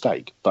a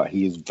mistake. But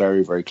he is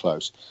very, very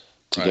close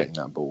to getting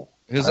that ball.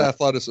 His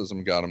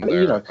athleticism got him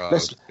there.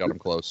 Got him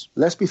close.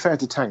 Let's be fair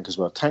to Tank as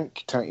well.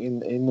 Tank in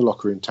the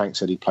locker room, Tank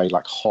said he played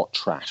like hot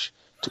trash.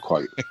 To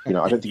quote, I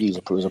don't think there's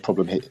a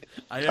problem.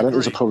 I don't think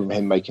there's a problem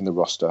him making the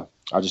roster.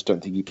 I just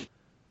don't think he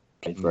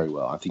played very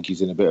well. I think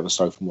he's in a bit of a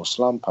sophomore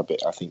slump.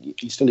 I think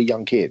he's still a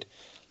young kid.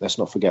 Let's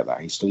not forget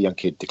that he's still a young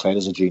kid. Declared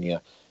as a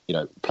junior,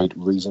 played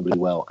reasonably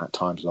well at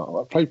times.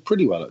 Played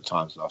pretty well at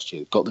times last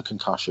year. Got the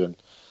concussion,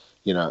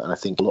 and I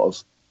think a lot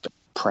of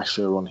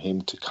pressure on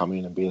him to come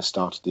in and be a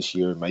starter this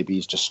year, and maybe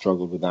he's just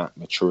struggled with that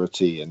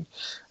maturity and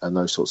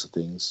those sorts of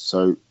things.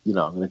 So, you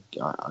know,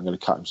 I'm gonna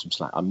cut him some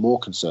slack. I'm more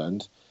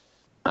concerned,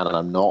 and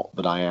I'm not,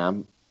 but I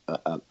am,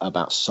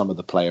 about some of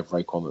the play of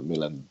Raekwon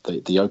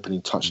McMillan. The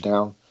opening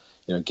touchdown,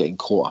 you know, getting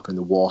caught up in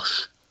the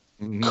wash,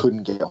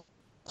 couldn't get off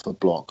the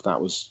block.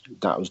 That was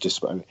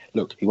disappointing.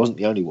 Look, he wasn't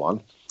the only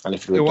one, and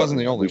if you're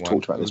we've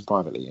talked about this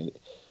privately. And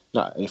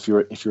no, if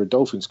you're a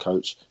Dolphins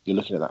coach, you're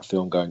looking at that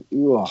film going,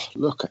 oh,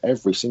 look at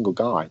every single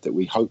guy that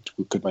we hoped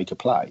could make a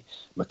play.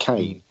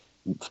 McCain,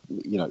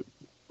 you know,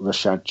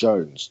 Rashad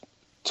Jones,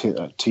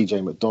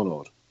 TJ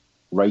McDonald,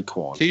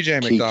 Raekwon,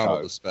 TJ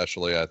McDonald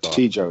especially, I thought.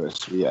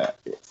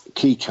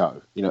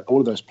 Kiko, you know,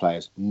 all of those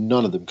players,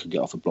 none of them could get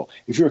off a block.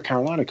 If you're a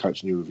Carolina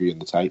coach and you're reviewing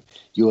the tape,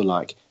 you're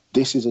like,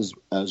 this is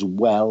as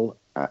well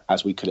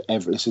as we could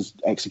ever, this is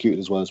executed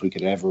as well as we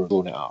could ever have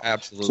drawn it up.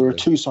 Absolutely. So there are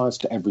two sides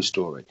to every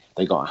story.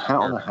 They got a hat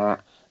on a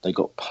hat, they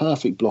got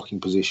perfect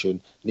blocking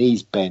position,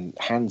 knees bent,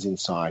 hands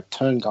inside,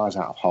 turn guys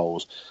out of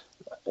holes.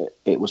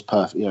 It was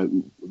perfect. You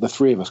know, the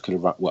three of us could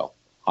have run, well,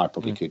 I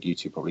probably could, you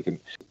two probably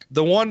couldn't.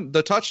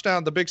 The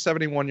touchdown, the big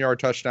 71-yard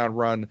touchdown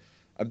run,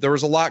 there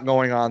was a lot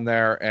going on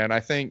there, and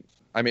I think,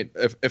 I mean,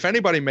 if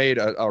anybody made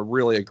a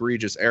really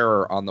egregious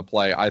error on the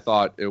play, I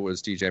thought it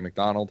was TJ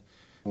McDonald.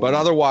 But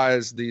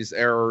otherwise, these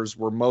errors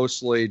were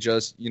mostly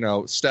just, you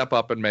know, step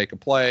up and make a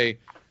play,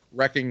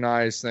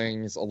 recognize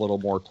things a little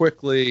more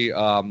quickly.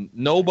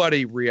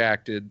 Nobody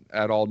reacted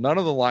at all. None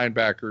of the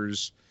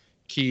linebackers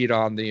keyed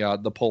on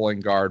the pulling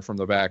guard from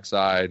the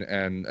backside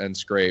and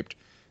scraped.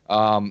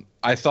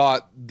 I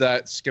thought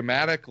that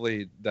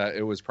schematically that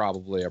it was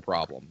probably a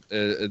problem,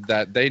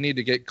 that they need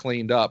to get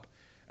cleaned up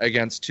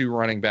against two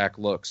running back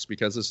looks,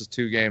 because this is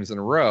 2 games in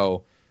a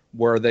row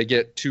where they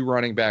get 2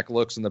 running back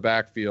looks in the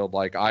backfield,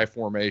 like I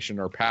formation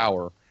or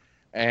power,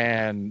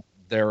 and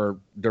they're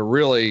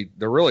really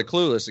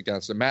clueless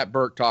against it. Matt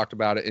Burke talked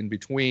about it in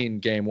between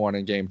game 1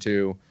 and game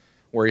 2,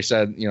 where he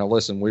said, you know,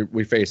 listen,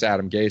 we face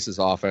Adam Gase's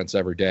offense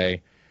every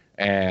day,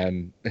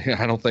 and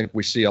I don't think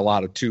we see a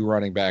lot of 2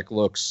 running back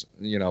looks,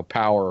 you know,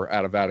 power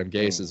out of Adam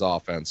Gase's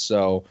offense.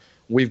 So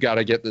we've got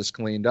to get this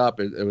cleaned up.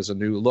 It was a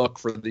new look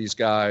for these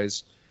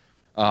guys.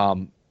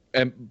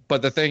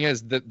 But the thing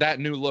is that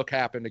new look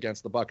happened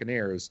against the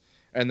Buccaneers,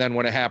 and then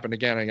when it happened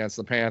again against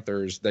the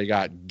Panthers, they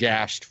got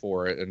gashed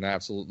for it and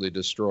absolutely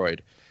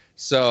destroyed.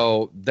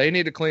 So they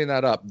need to clean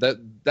that up.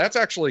 That's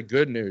actually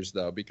good news,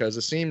 though, because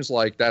it seems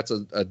like that's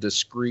a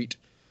discrete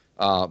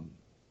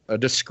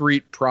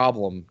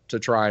problem to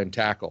try and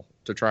tackle,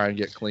 to try and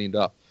get cleaned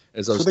up,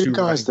 is those 2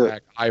 guys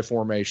back high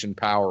formation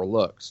power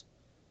looks.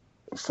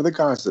 For the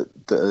guys that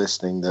are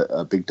listening that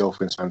are big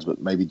Dolphins fans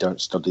but maybe don't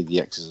study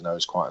the X's and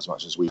O's quite as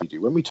much as we do,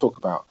 when we talk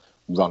about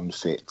run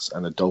fits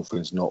and the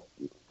Dolphins not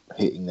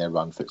hitting their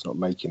run fits, not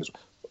making,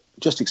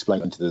 just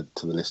explain to the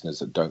listeners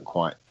that don't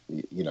quite,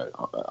 you know,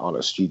 aren't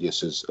as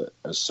studious as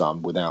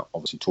some, without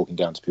obviously talking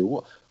down to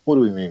people. What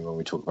do we mean when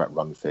we talk about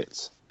run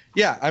fits?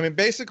 Yeah, I mean,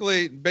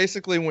 basically,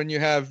 when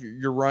you have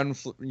your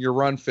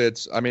run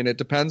fits, I mean, it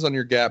depends on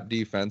your gap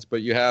defense,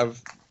 but you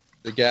have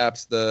the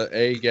gaps, the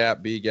A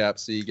gap, B gap,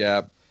 C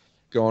gap,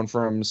 going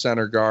from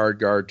center guard,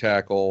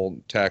 tackle,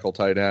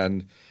 tight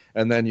end,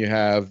 and then you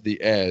have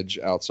the edge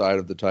outside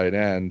of the tight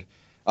end.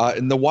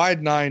 In the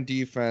wide 9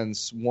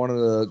 defense, one of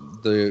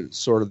the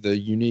sort of the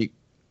unique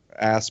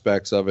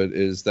aspects of it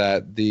is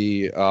that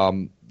the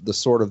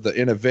sort of the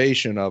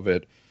innovation of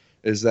it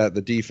is that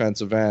the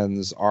defensive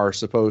ends are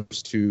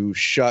supposed to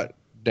shut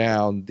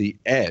down the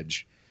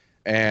edge,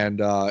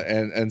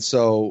 and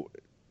so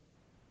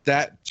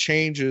that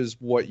changes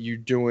what you're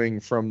doing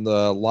from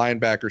the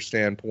linebacker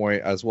standpoint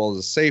as well as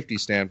a safety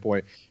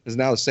standpoint, is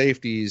now the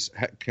safeties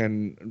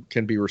can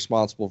be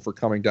responsible for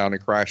coming down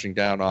and crashing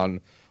down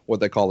on what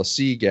they call a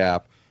C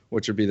gap,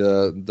 which would be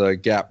the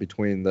gap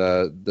between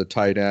the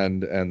tight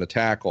end and the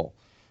tackle.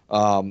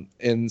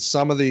 In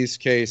some of these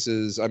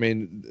cases, I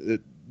mean,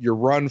 your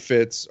run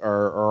fits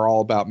are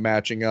all about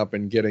matching up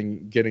and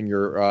getting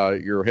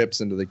your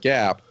hips into the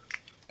gap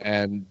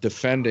and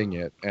defending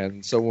it.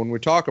 And so when we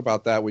talk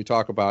about that, we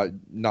talk about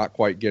not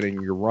quite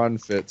getting your run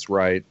fits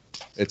right.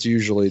 It's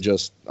usually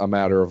just a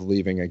matter of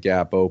leaving a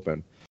gap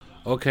open.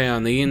 Okay,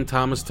 on the Ian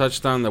Thomas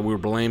touchdown that we're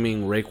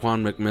blaming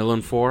Raekwon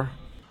McMillan for,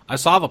 I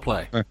saw the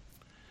play,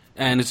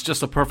 and it's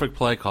just a perfect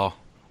play call.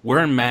 We're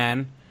in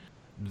man.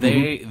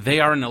 They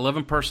are in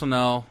 11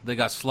 personnel. They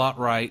got slot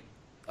right.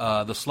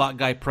 The slot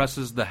guy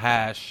presses the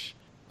hash.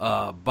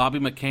 Bobby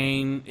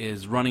McCain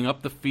is running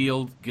up the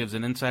field, gives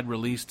an inside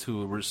release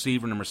to a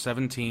receiver, number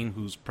 17,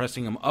 who's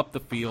pressing him up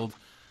the field.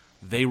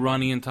 They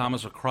run Ian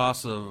Thomas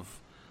across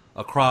Raekwon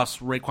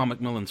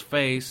McMillan's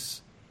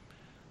face.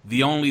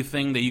 The only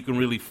thing that you can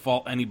really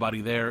fault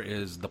anybody there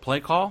is the play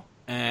call,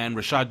 and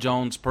Rashad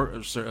Jones'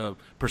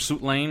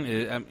 pursuit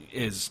lane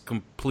is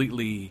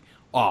completely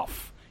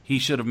off. He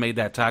should have made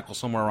that tackle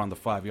somewhere around the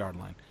 5-yard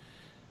line,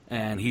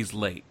 and he's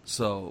late.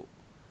 So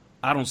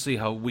I don't see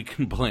how we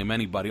can blame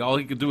anybody. All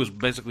he could do is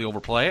basically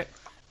overplay it,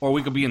 or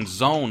we could be in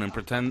zone and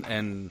pretend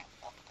and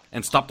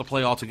stop the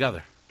play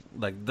altogether.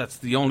 Like, that's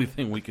the only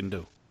thing we can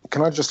do.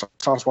 Can I just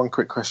ask one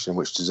quick question,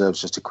 which deserves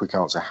just a quick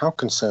answer? How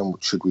concerned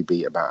should we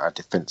be about our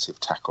defensive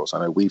tackles? I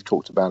know we've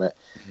talked about it.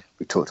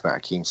 We've talked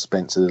about Akeem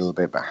Spence a little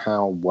bit, but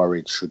how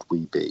worried should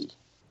we be?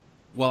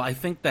 Well, I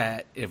think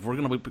that if we're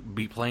going to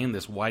be playing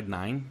this wide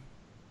 9,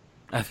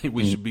 I think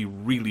we should be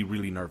really,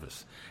 really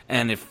nervous.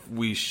 And if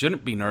we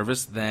shouldn't be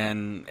nervous,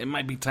 then it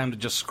might be time to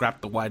just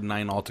scrap the wide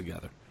 9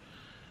 altogether.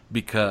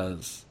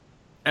 Because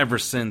ever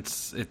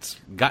since it's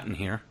gotten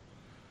here,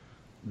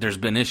 there's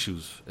been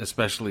issues,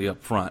 especially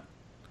up front,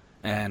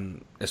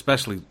 and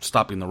especially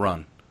stopping the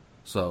run.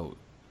 So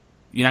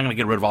you're not going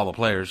to get rid of all the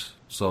players.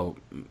 So,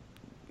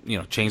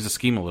 change the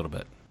scheme a little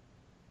bit.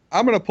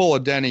 I'm going to pull a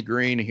Denny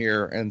Green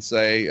here and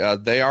say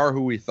they are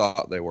who we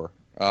thought they were.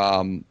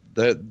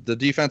 The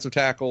defensive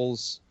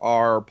tackles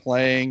are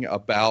playing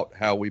about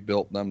how we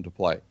built them to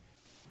play.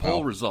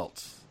 Poll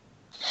results.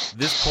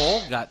 This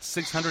poll got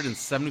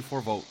 674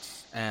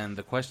 votes. And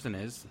the question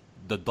is,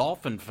 the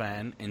Dolphin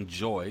fan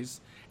enjoys,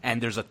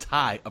 and there's a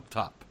tie up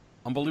top.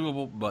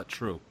 Unbelievable, but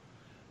true.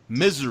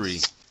 Misery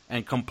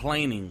and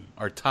complaining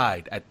are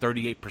tied at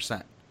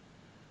 38%.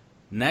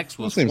 Next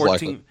was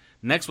 14.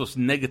 Next was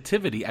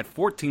negativity at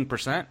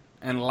 14%,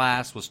 and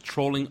last was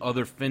trolling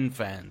other Finn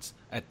fans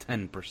at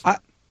 10%.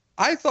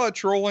 I thought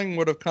trolling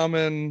would have come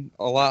in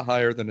a lot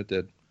higher than it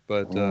did,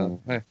 but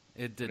hey,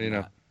 it did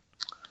not.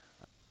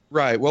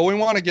 Right. Well, we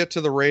want to get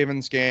to the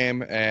Ravens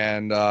game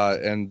and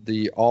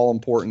the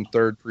all-important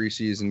third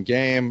preseason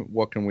game.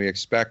 What can we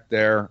expect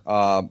there?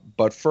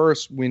 But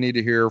first, we need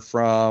to hear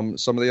from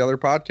some of the other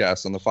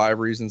podcasts on the 5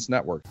 Reasons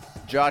Network.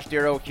 Josh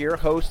Darrow here,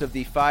 host of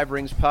the 5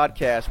 Rings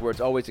podcast, where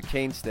it's always a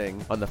cane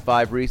sting on the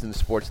 5 Reasons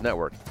Sports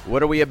Network.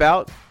 What are we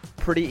about?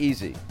 Pretty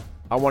easy.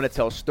 I want to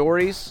tell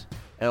stories,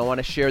 and I want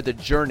to share the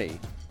journey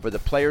for the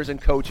players and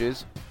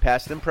coaches,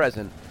 past and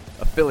present,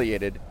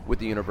 affiliated with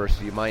the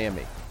University of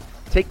Miami.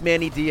 Take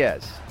Manny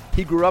Diaz.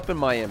 He grew up in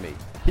Miami.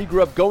 He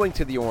grew up going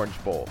to the Orange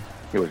Bowl.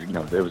 It was,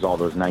 it was all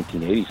those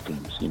 1980s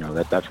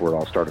teams. That's where it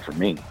all started for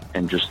me,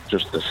 and just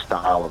the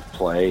style of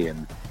play,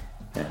 and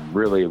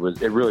really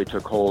it really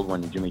took hold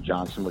when Jimmy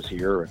Johnson was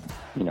here,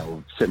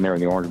 and sitting there in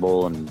the Orange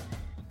Bowl in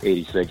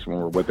 '86 when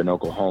we were whipping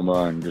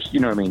Oklahoma, and just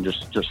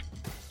just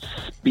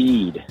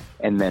speed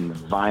and then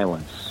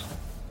violence.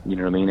 You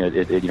know what I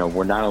mean?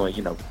 We're not only,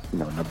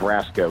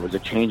 Nebraska was a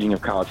changing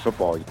of college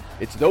football.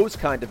 It's those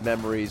kind of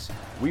memories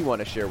we want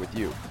to share with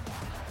you.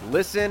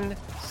 Listen,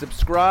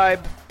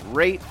 subscribe,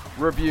 rate,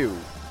 review.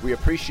 We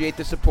appreciate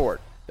the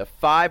support. The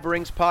 5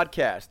 Rings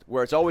podcast,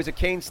 where it's always a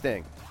cane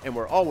sting, and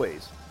we're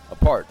always a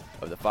part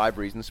of the 5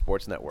 Reasons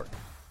Sports Network.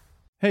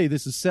 Hey,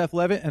 this is Seth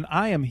Levitt, and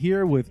I am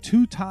here with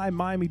 2-time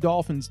Miami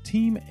Dolphins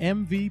team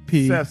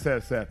MVP.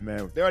 Seth,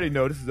 man. They already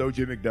know this is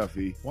OJ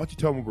McDuffie. Why don't you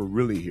tell them what we're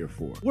really here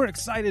for? We're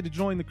excited to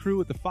join the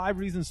crew at the 5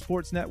 Reasons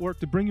Sports Network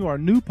to bring you our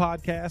new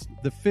podcast,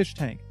 The Fish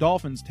Tank,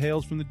 Dolphins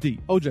Tales from the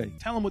Deep. OJ,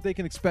 tell them what they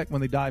can expect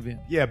when they dive in.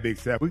 Yeah, Big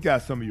Seth. We've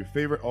got some of your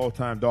favorite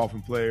all-time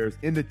Dolphin players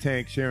in the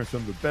tank sharing some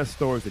of the best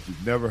stories that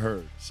you've never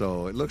heard.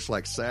 So it looks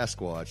like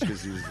Sasquatch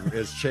because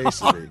he's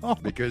chasing me.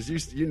 Because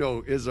you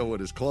know Izzo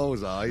with his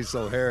clothes on. He's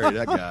so hairy,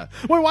 that guy.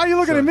 Wait, why are you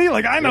looking at me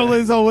like I know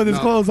Lizzo with his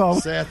clothes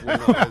off? Seth will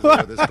know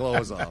Izzo with his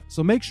clothes off.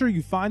 So make sure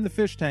you find The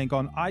Fish Tank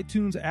on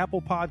iTunes,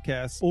 Apple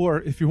Podcasts,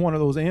 or if you're one of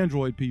those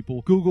Android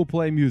people, Google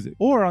Play Music,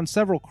 or on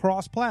several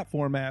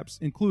cross-platform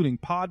apps, including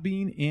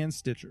Podbean and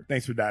Stitcher.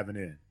 Thanks for diving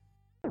in.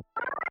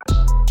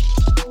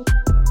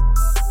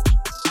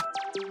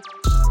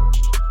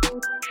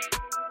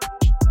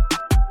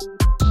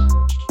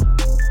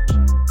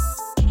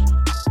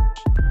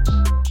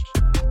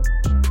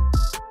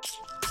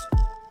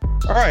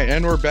 All right,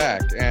 and we're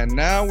back. And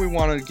now we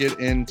want to get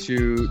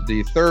into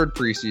the third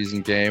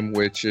preseason game,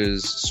 which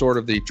is sort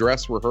of the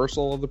dress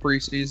rehearsal of the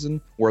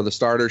preseason, where the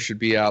starters should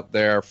be out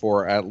there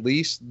for at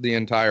least the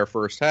entire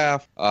first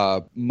half.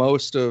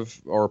 Most of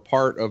or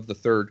part of the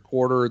third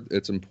quarter,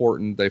 it's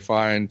important they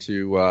find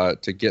to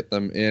get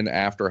them in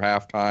after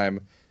halftime,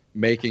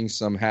 making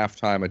some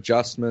halftime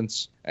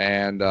adjustments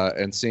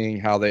and seeing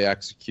how they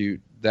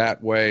execute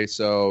that way.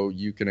 So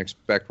you can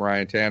expect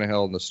Ryan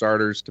Tannehill and the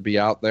starters to be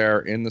out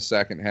there in the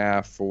second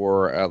half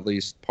for at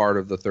least part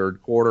of the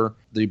third quarter.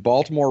 The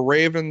Baltimore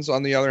Ravens,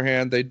 on the other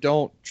hand, they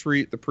don't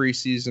treat the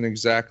preseason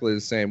exactly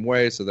the same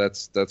way. So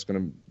that's going to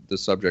be the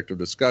subject of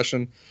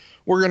discussion.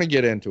 We're going to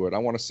get into it. I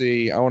want to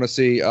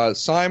see.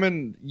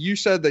 Simon, you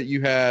said that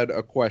you had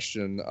a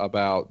question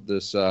about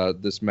this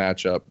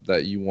matchup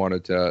that you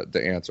wanted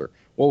to answer.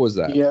 What was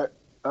that? Yeah.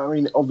 I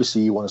mean,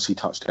 obviously you want to see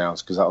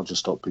touchdowns because that'll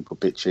just stop people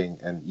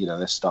bitching and,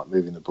 let's start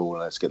moving the ball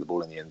and let's get the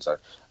ball in the end zone.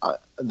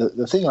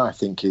 The thing I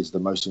think is the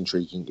most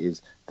intriguing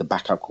is the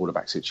backup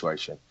quarterback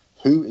situation.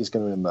 Who is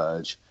going to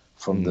emerge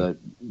from the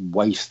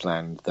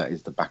wasteland that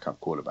is the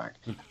backup quarterback?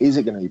 Is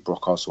it going to be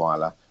Brock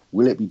Osweiler?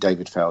 Will it be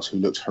David Fales, who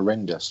looked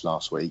horrendous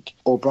last week?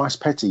 Or Bryce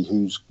Petty,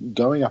 who's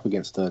going up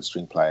against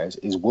third-string players,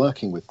 is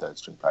working with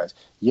third-string players,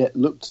 yet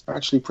looked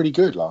actually pretty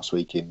good last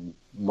week in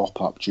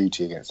mop-up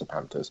duty against the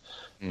Panthers?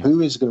 Who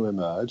is going to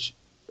emerge?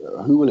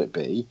 Who will it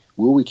be?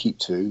 Will we keep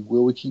 2?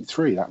 Will we keep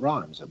 3? That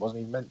rhymes. It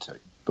wasn't even meant to.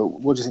 But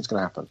what do you think is going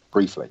to happen,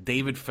 briefly?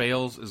 David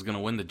Fales is going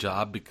to win the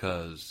job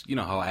because you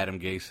know how Adam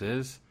Gase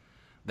is.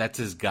 That's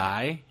his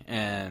guy,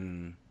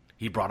 and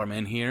he brought him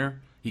in here.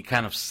 He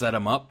kind of set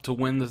him up to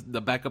win the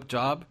backup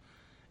job,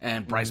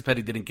 and Bryce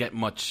Petty didn't get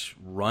much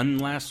run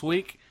last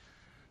week.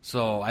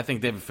 So I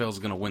think David Fales is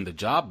going to win the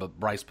job, but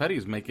Bryce Petty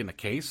is making a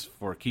case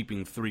for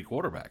keeping 3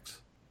 quarterbacks.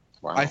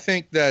 Wow. I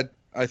think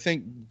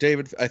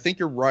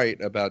you're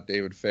right about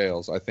David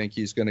Fales. I think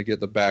he's going to get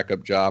the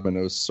backup job, and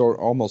it was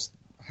almost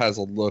has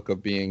a look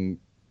of being,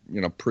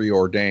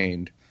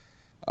 preordained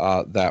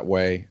that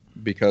way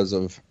because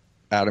of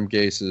Adam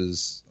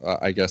Gase's,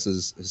 I guess,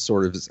 his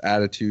sort of his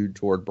attitude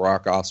toward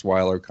Brock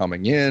Osweiler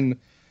coming in,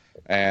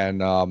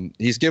 and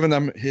he's given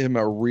him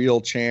a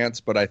real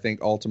chance. But I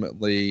think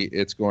ultimately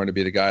it's going to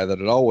be the guy that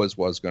it always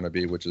was going to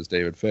be, which is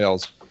David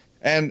Fales.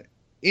 And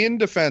in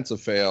defense of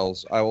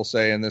Fales, I will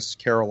say in this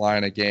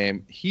Carolina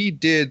game, he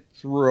did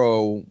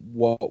throw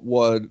what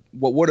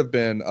would have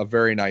been a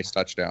very nice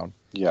touchdown.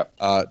 To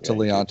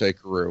Leonte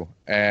Carroo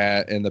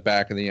in the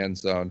back of the end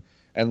zone,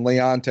 and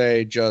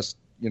Leonte just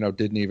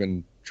didn't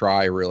even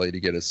try really to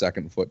get his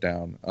second foot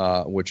down,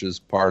 which is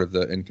part of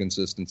the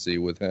inconsistency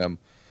with him.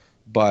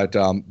 But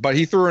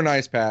he threw a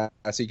nice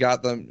pass. He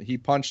got them. He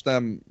punched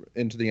them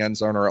into the end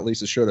zone, or at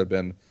least it should have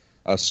been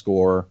a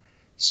score.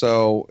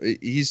 So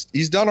he's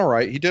done all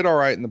right. He did all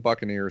right in the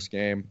Buccaneers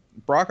game.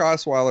 Brock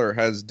Osweiler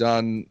has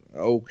done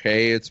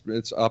okay.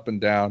 It's up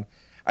and down.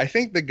 I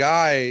think the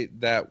guy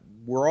that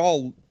we're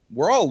all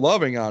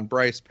loving on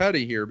Bryce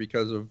Petty here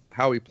because of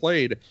how he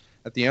played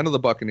at the end of the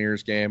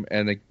Buccaneers game,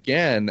 and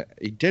again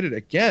he did it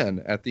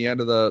again at the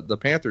end of the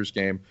Panthers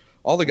game.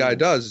 All the guy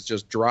does is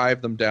just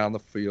drive them down the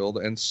field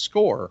and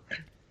score,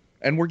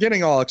 and we're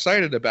getting all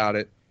excited about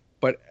it.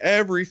 But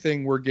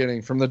everything we're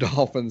getting from the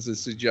Dolphins is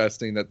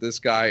suggesting that this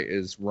guy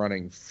is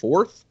running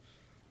fourth,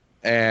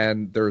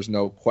 and there's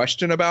no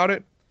question about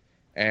it.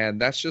 And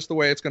that's just the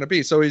way it's going to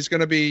be. So he's going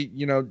to be,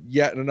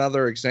 yet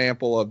another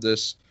example of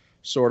this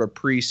sort of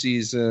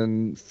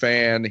preseason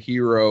fan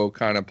hero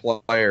kind of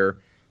player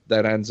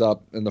that ends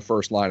up in the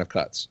first line of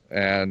cuts.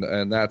 And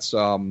that's,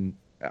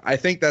 I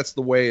think that's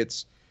the way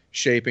it's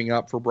shaping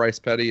up for Bryce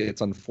Petty.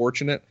 It's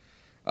unfortunate.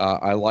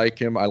 I like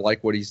him. I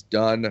like what he's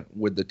done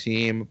with the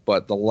team,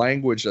 but the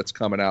language that's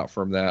coming out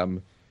from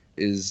them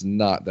is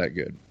not that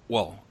good.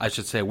 Well, I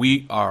should say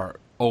we are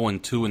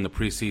 0-2 in the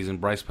preseason.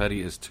 Bryce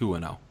Petty is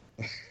 2-0.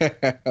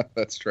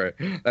 That's right.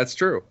 That's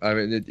true. I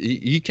mean,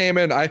 he came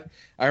in. I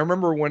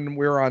remember when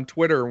we were on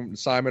Twitter,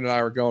 Simon and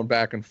I were going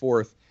back and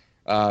forth.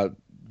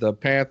 The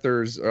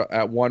Panthers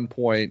at one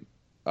point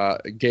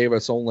gave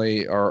us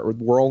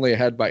we're only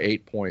ahead by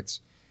 8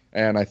 points.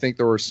 And I think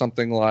there was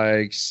something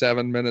like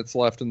 7 minutes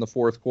left in the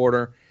fourth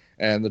quarter,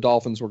 and the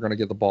Dolphins were going to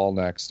get the ball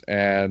next.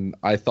 And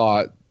I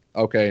thought,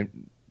 okay,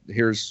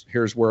 here's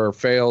where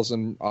Fales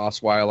and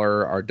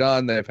Osweiler are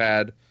done. They've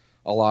had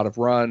a lot of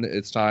run.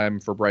 It's time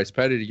for Bryce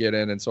Petty to get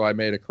in. And so I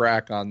made a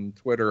crack on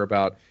Twitter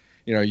about,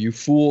 you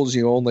fools,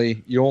 you only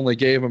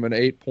gave him an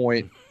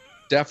 8-point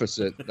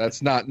deficit.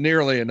 That's not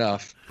nearly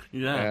enough.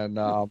 Yeah.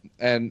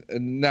 And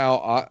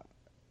now,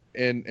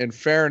 in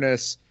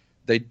fairness,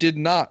 they did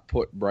not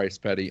put Bryce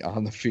Petty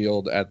on the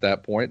field at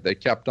that point. They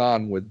kept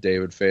on with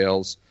David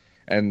Fales,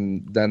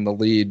 and then the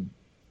lead,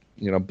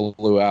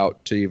 blew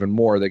out to even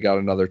more. They got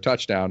another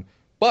touchdown.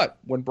 But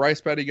when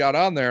Bryce Petty got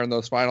on there in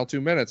those final 2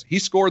 minutes, he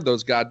scored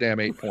those goddamn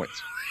 8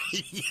 points.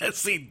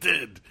 Yes, he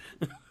did.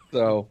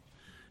 So,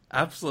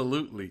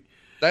 absolutely.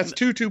 That's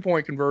 2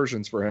 2-point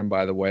conversions for him,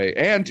 by the way,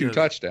 and 2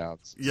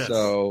 touchdowns. Yes.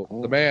 So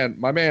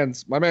my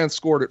man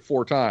scored it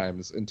 4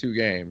 times in 2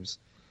 games,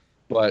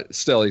 but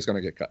still he's going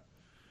to get cut.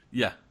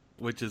 Yeah,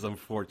 which is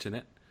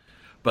unfortunate.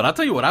 But I'll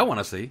tell you what I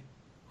want to see.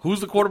 Who's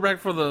the quarterback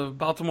for the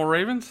Baltimore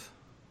Ravens?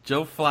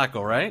 Joe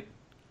Flacco, right?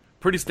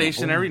 Pretty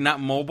stationary,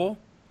 not mobile.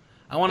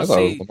 I want to see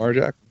it was Lamar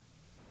Jackson.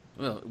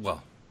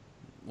 Well,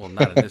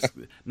 not in this,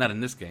 not in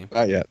this game.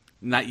 Not yet.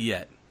 Not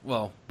yet.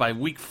 Well, by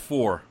week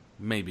 4,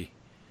 maybe.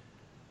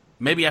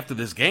 Maybe after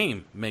this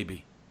game,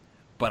 maybe.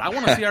 But I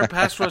want to see our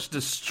pass rush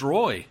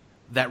destroy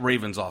that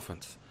Ravens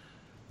offense.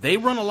 They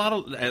run a lot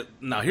of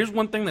now. Here's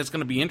one thing that's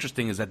going to be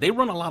interesting is that they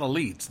run a lot of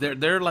leads.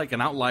 They're like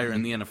an outlier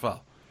in the NFL.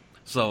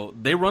 So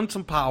they run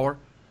some power.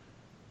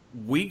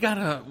 We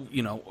gotta,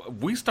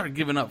 we start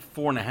giving up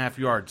 4.5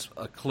 yards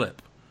a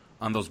clip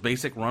on those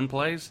basic run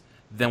plays,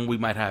 then we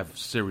might have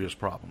serious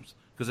problems.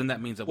 Because then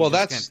that means that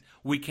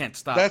we can't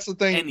stop. That's the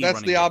thing.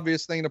 That's the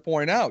obvious thing to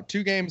point out.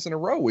 2 games in a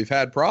row, we've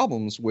had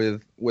problems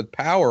with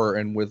power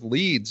and with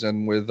leads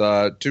and with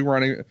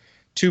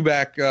 2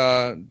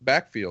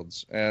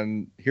 backfields,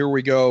 and here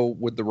we go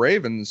with the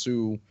Ravens,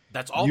 who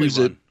that's all use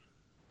they run.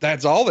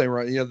 That's all they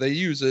run. They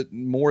use it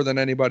more than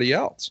anybody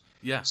else.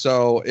 Yeah.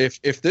 So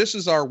if this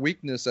is our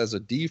weakness as a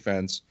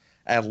defense,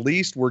 at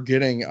least we're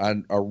getting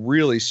a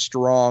really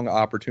strong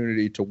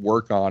opportunity to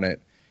work on it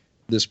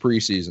this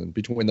preseason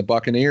between the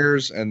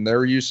Buccaneers and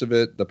their use of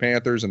it, the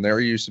Panthers and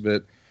their use of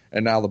it,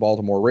 and now the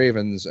Baltimore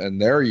Ravens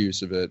and their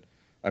use of it.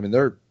 I mean,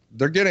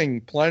 they're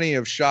getting plenty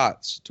of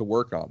shots to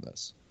work on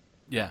this.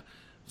 Yeah.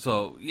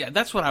 So, yeah,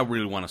 that's what I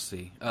really want to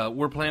see.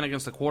 We're playing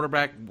against a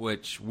quarterback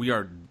which we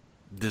are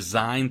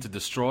designed to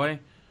destroy.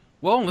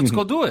 Well, let's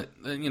go do it.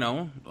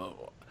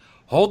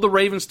 Hold the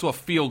Ravens to a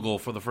field goal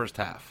for the first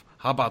half.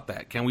 How about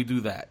that? Can we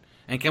do that?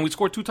 And can we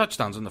score 2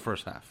 touchdowns in the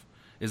first half?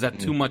 Is that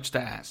too much to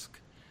ask?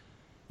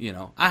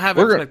 I have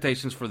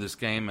expectations for this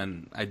game,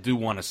 and I do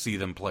want to see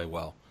them play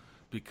well.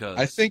 Because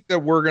I think that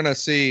we're going to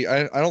see.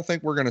 I don't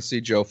think we're going to see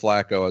Joe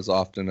Flacco as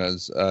often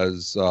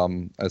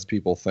as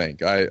people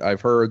think. I've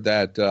heard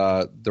that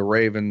the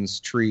Ravens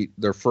treat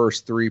their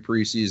first 3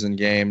 preseason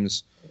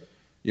games,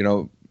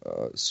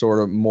 sort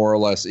of more or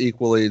less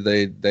equally.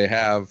 They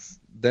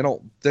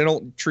don't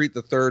treat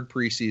the 3rd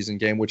preseason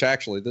game, which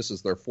actually this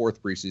is their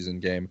 4th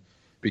preseason game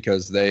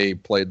because they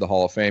played the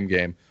Hall of Fame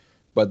game.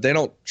 But they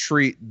don't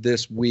treat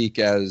this week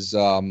as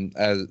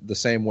the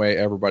same way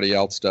everybody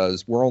else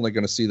does. We're only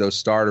going to see those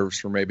starters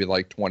for maybe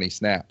like 20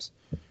 snaps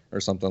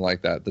or something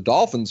like that. The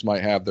Dolphins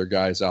might have their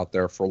guys out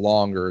there for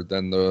longer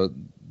than the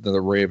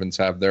Ravens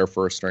have their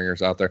first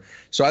stringers out there.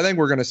 So I think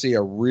we're going to see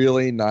a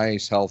really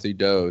nice, healthy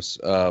dose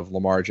of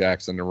Lamar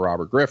Jackson and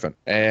Robert Griffin.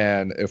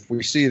 And if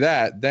we see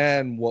that,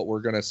 then what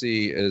we're going to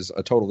see is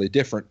a totally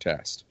different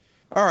test.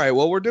 All right,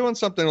 well, we're doing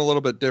something a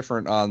little bit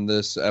different on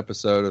this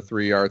episode of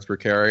 3 Yards Per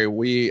Carry.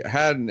 We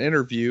had an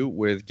interview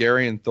with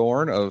Gary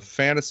Thorne of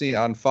Fantasy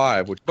on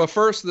 5. But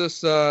first,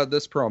 this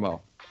promo.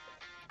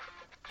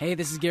 Hey,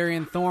 this is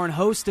Gary Thorne,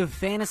 host of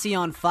Fantasy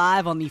on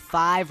 5 on the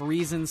 5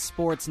 Reasons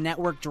Sports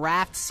Network.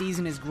 Draft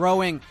season is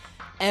growing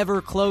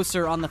ever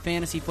closer on the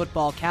fantasy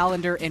football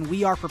calendar, and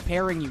we are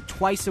preparing you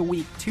twice a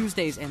week,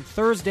 Tuesdays and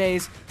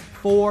Thursdays,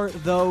 for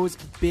those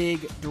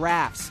big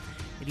drafts.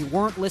 If you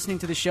weren't listening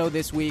to the show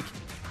this week,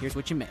 here's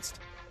what you missed.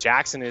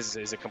 Jackson is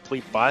a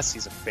complete bust.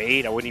 He's a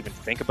fade. I wouldn't even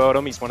think about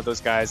him. He's one of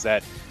those guys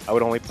that I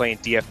would only play in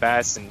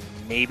DFS and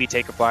maybe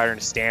take a flyer in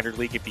a standard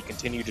league if he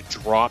continued to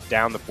drop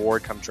down the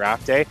board come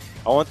draft day.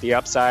 I want the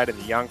upside and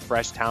the young,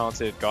 fresh,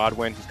 talented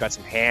Godwin who's got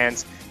some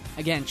hands.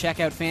 Again, check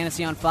out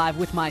Fantasy on 5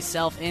 with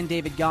myself and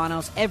David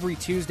Ganos every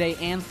Tuesday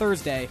and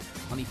Thursday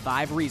on the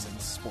 5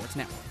 Reasons Sports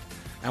Network.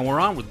 And we're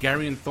on with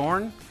Gary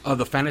Thorne of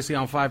the Fantasy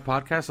on 5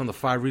 podcast on the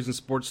 5 Reasons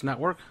Sports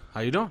Network. How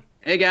you doing?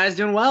 Hey, guys.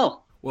 Doing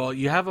well. Well,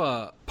 you have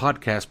a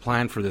podcast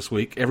planned for this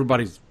week.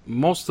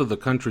 Most of the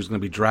country is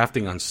going to be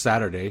drafting on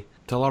Saturday.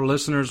 Tell our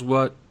listeners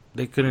what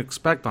they can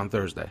expect on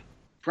Thursday.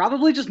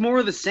 Probably just more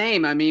of the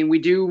same. I mean, we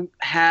do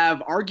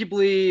have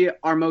arguably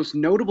our most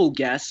notable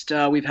guest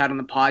we've had on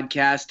the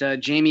podcast,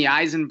 Jamie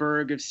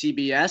Eisenberg of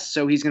CBS.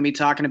 So he's going to be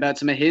talking about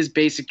some of his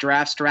basic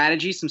draft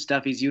strategy, some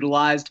stuff he's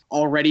utilized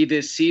already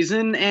this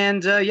season.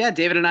 And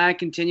David and I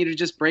continue to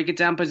just break it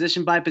down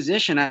position by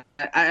position.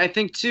 I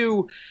think,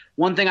 too,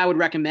 one thing I would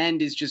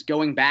recommend is just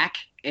going back.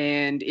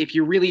 And if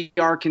you really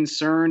are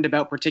concerned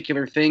about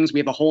particular things, we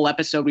have a whole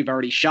episode we've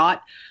already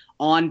shot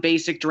on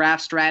basic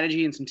draft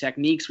strategy and some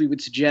techniques we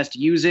would suggest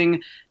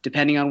using,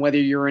 depending on whether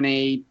you're in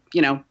a,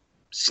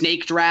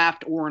 snake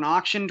draft or an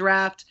auction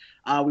draft.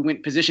 We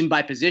went position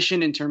by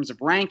position in terms of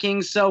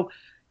rankings. So,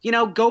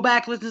 go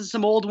back, listen to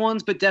some old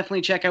ones, but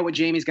definitely check out what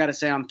Jamie's got to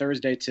say on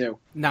Thursday, too.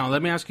 Now,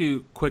 let me ask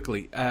you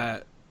quickly.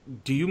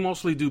 Do you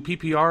mostly do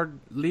PPR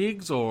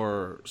leagues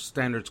or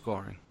standard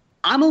scoring?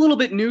 I'm a little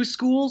bit new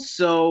school,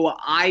 so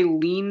I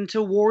lean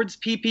towards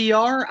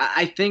PPR.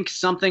 I think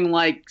something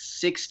like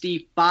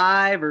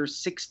 65 or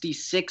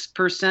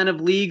 66% of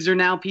leagues are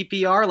now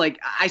PPR. Like,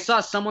 I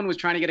saw someone was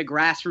trying to get a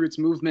grassroots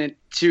movement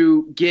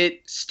to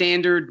get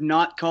standard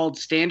not called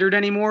standard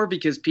anymore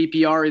because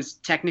PPR is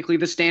technically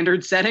the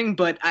standard setting,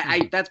 but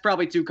I that's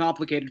probably too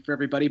complicated for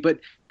everybody.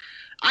 But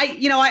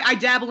I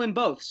dabble in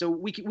both, so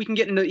we can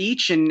get into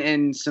each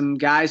and some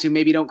guys who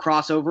maybe don't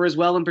cross over as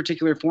well in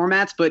particular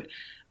formats, but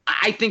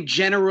I think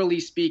generally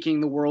speaking,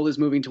 the world is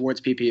moving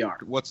towards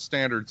PPR. What's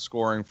standard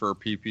scoring for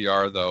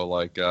PPR, though,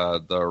 like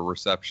the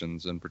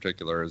receptions in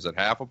particular? Is it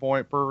half a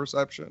point per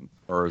reception,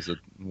 or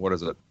what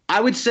is it?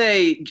 I would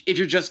say if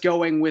you're just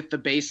going with the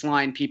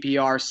baseline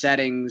PPR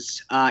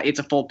settings, it's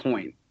a full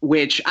point,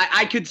 which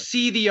I could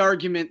see the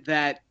argument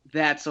that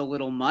that's a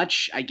little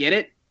much. I get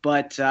it,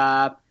 but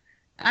I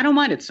don't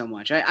mind it so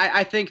much.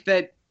 I think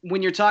that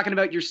when you're talking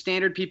about your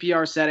standard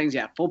PPR settings,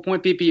 full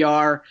point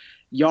PPR,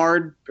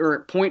 yard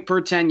or point per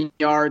 10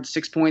 yards,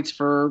 6 points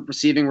for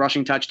receiving,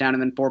 rushing touchdown,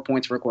 and then 4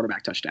 points for a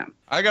quarterback touchdown.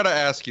 I got to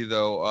ask you,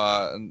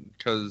 though,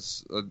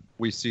 because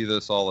we see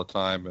this all the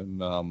time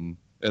and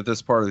at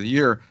this part of the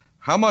year,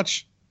 how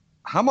much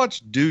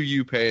do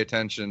you pay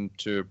attention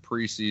to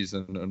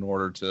preseason in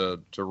order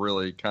to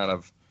really kind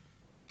of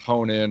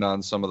hone in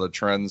on some of the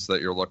trends that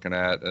you're looking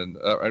at, and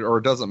or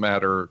it doesn't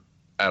matter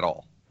at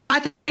all? I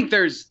think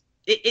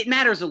it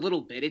matters a little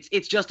bit.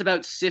 It's just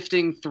about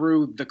sifting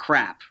through the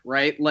crap,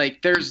 right?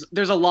 Like there's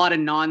a lot of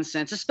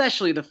nonsense,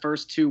 especially the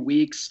first 2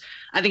 weeks.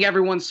 I think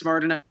everyone's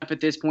smart enough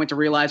at this point to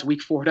realize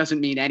week 4 doesn't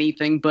mean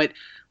anything, but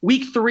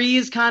week 3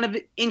 is kind of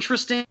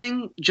interesting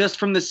just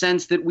from the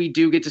sense that we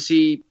do get to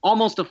see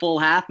almost a full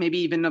half, maybe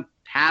even a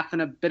half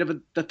and a bit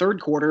of the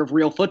third quarter of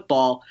real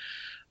football.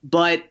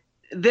 But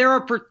there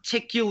are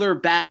particular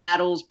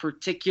battles,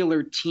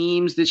 particular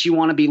teams that you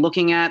want to be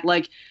looking at.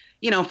 Like,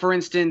 for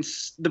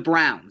instance, the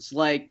Browns,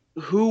 like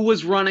who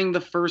was running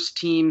the first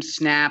team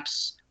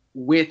snaps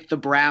with the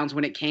Browns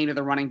when it came to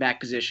the running back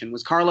position?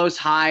 Was Carlos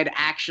Hyde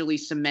actually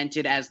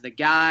cemented as the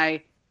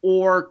guy?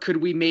 Or could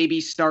we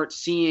maybe start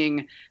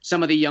seeing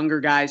some of the younger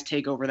guys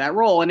take over that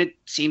role? And it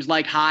seems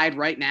like Hyde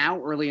right now,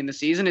 early in the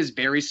season, is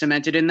very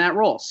cemented in that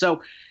role.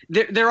 So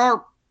there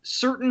are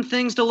certain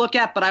things to look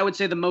at, but I would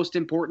say the most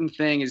important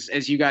thing is,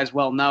 as you guys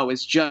well know,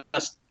 is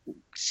just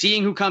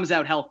seeing who comes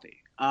out healthy.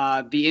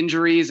 The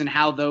injuries and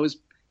how those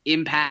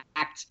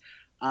impact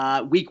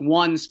week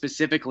one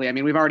specifically. I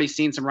mean, we've already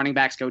seen some running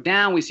backs go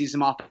down. We see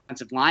some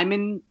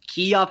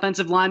key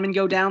offensive linemen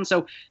go down.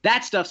 So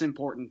that stuff's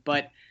important.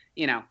 But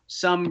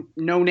some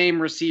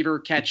no-name receiver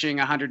catching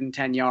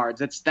 110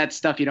 yards. That's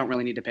stuff you don't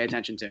really need to pay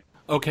attention to.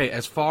 Okay,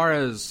 as far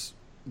as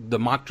the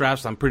mock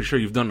drafts, I'm pretty sure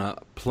you've done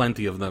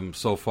plenty of them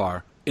so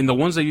far. In the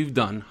ones that you've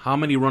done, how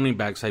many running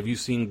backs have you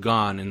seen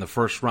gone in the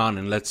first round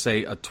in, let's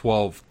say, a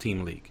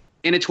 12-team league?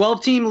 In a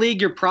 12-team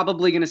league, you're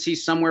probably going to see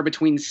somewhere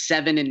between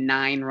 7 and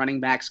 9 running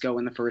backs go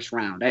in the first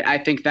round. I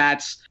think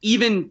that's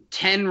even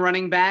 10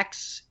 running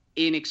backs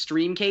in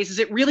extreme cases.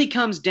 It really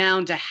comes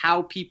down to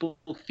how people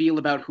feel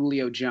about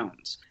Julio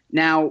Jones.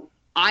 Now,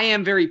 I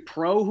am very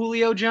pro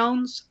Julio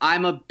Jones.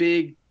 I'm a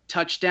big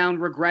touchdown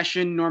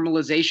regression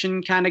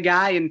normalization kind of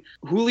guy, and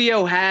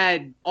Julio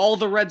had all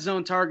the red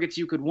zone targets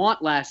you could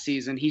want last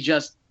season. He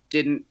just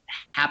didn't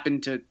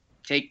happen to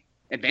take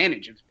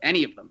advantage of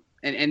any of them.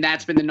 And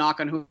that's been the knock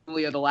on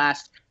Julio the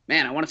last,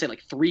 I want to say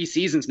like 3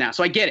 seasons now.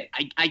 So I get it.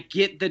 I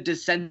get the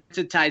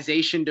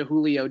desensitization to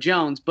Julio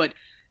Jones, but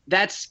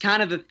that's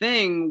kind of the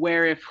thing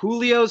where if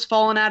Julio's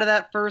fallen out of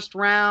that first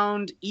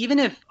round, even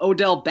if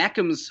Odell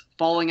Beckham's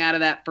falling out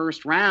of that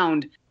first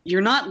round, you're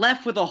not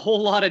left with a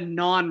whole lot of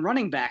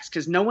non-running backs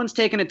because no one's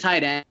taken a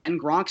tight end.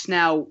 Gronk's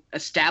now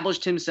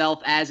established himself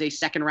as a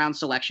second-round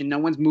selection. No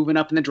one's moving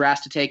up in the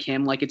draft to take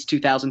him like it's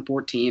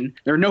 2014.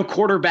 There are no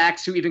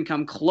quarterbacks who even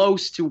come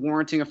close to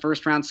warranting a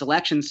first-round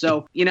selection.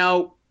 So,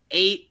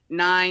 8,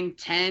 9,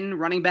 10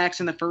 running backs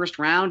in the first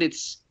round,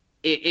 it's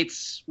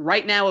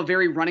right now a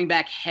very running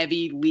back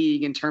heavy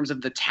league in terms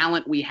of the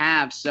talent we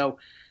have. So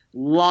a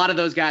lot of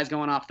those guys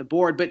going off the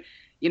board. But,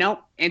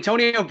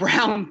 Antonio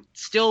Brown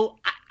still,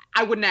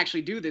 I wouldn't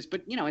actually do this,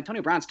 but,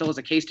 Antonio Brown still has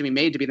a case to be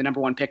made to be the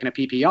number 1 pick in a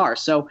PPR.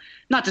 So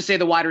not to say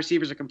the wide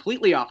receivers are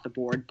completely off the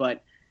board,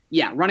 but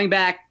yeah, running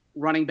back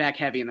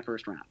heavy in the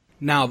first round.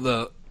 Now,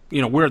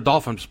 we're a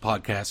Dolphins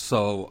podcast,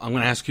 so I'm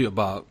going to ask you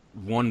about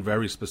one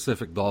very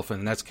specific Dolphin,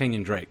 and that's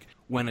Kenyon Drake.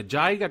 When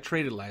Ajayi got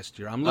traded last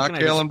year, I'm looking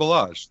at Kalen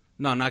Ballage.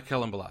 No, not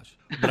Kalen Ballage.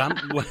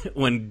 But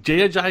when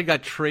Jay Ajayi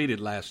got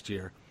traded last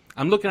year,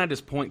 I'm looking at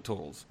his point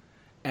totals.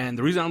 And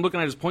the reason I'm looking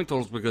at his point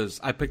totals is because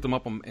I picked him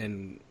up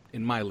in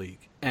my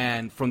league.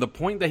 And from the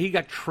point that he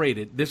got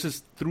traded, this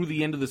is through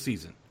the end of the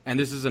season. And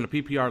this is in a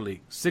PPR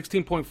league.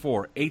 16.4,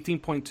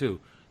 18.2,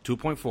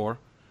 2.4,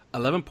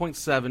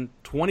 11.7,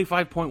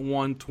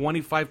 25.1,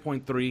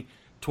 25.3,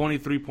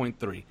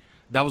 23.3.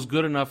 That was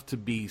good enough to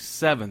be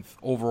 7th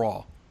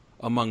overall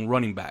among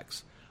running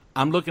backs.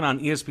 I'm looking on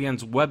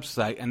ESPN's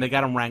website, and they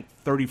got him ranked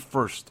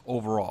 31st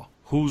overall.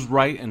 Who's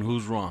right and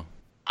who's wrong?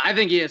 I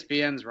think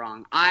ESPN's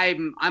wrong.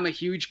 I'm a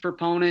huge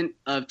proponent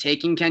of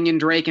taking Kenyon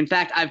Drake. In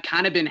fact, I've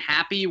kind of been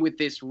happy with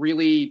this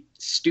really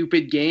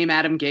stupid game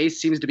Adam Gase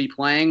seems to be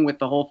playing with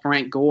the whole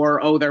Frank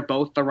Gore, they're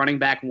both the running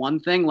back 1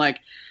 thing. Like,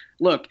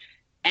 look,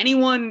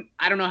 anyone,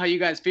 I don't know how you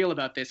guys feel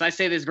about this. I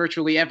say this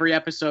virtually every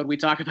episode we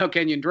talk about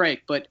Kenyon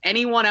Drake, but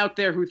anyone out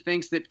there who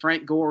thinks that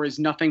Frank Gore is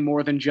nothing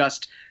more than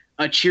just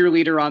a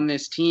cheerleader on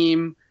this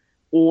team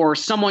or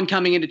someone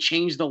coming in to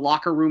change the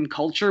locker room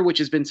culture, which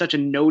has been such a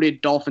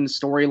noted Dolphins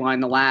storyline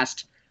the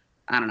last,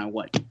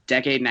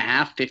 decade and a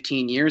half,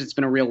 15 years. It's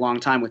been a real long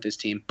time with this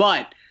team.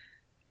 But,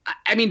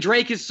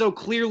 Drake is so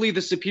clearly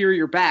the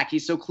superior back.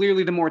 He's so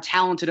clearly the more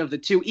talented of the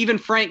two. Even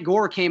Frank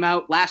Gore came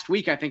out last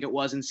week, I think it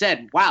was, and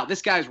said, wow,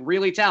 this guy's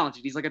really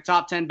talented. He's like a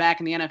top 10 back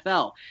in the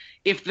NFL.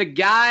 If the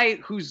guy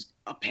who's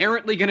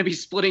apparently going to be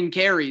splitting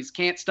carries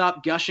can't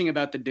stop gushing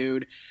about the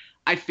dude,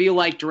 I feel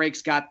like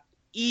Drake's got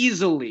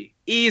easily,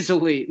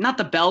 not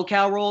the bell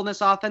cow role in this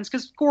offense,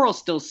 because Gore will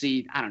still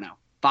see,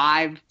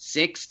 5,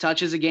 6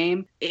 touches a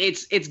game.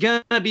 It's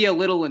going to be a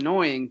little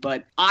annoying,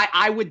 but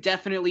I would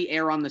definitely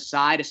err on the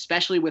side,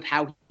 especially with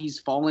how he's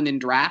fallen in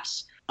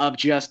drafts, of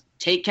just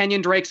take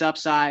Kenyon Drake's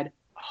upside,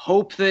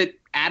 hope that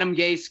Adam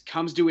Gase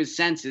comes to his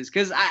senses,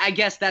 because I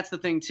guess that's the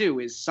thing too,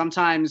 is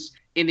sometimes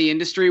in the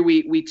industry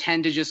we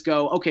tend to just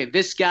go, okay,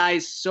 this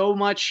guy's so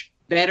much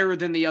better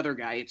than the other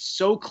guy. It's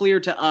so clear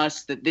to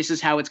us that this is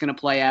how it's going to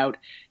play out.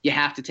 You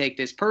have to take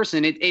this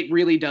person. It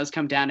really does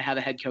come down to how the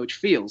head coach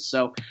feels.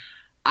 So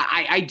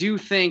I do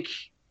think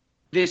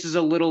this is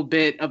a little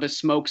bit of a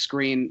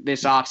smokescreen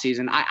this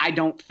offseason. I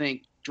don't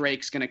think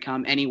Drake's going to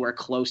come anywhere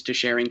close to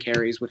sharing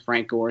carries with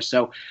Frank Gore.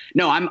 So,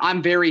 no,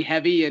 I'm very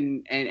heavy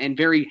and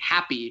very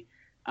happy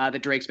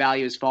that Drake's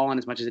value has fallen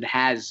as much as it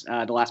has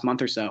the last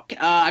month or so.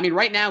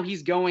 Right now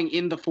he's going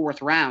in the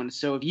 4th round.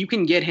 So if you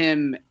can get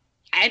him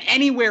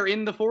anywhere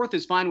in the 4th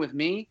is fine with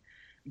me,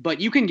 but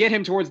you can get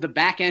him towards the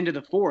back end of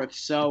the 4th.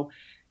 So,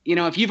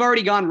 if you've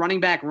already gone running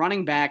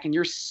back, and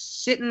you're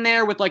sitting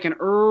there with like an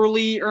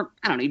early, or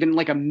I don't know, even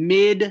like a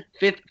mid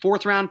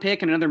fourth round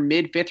pick and another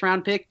mid fifth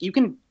round pick, you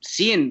can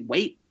see and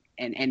wait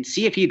and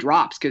see if he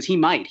drops, because he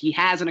might. He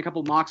has in a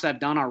couple mocks I've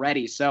done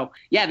already. So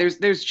yeah,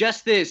 there's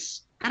just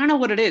this, I don't know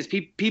what it is.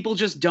 People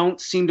just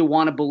don't seem to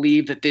want to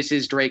believe that this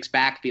is Drake's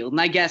backfield.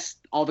 And I guess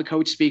all the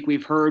coach speak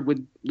we've heard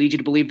would lead you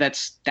to believe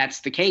that's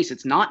the case.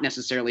 It's not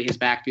necessarily his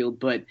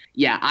backfield. But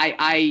yeah,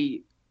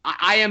 I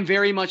am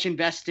very much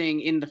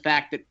investing in the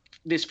fact that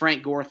this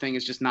Frank Gore thing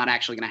is just not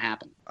actually going to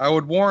happen. I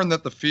would warn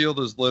that the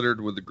field is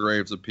littered with the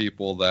graves of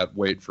people that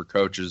wait for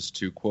coaches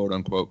to, quote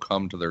unquote,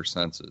 come to their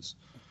senses.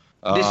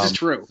 This is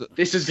true.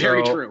 This is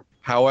very true.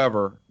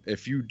 However,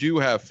 if you do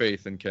have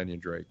faith in Kenyon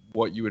Drake,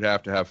 what you would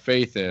have to have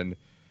faith in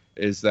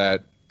is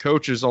that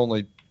coaches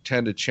only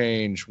tend to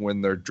change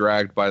when they're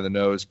dragged by the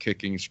nose,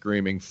 kicking,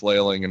 screaming,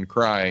 flailing, and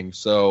crying.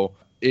 So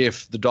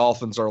if the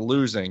Dolphins are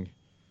losing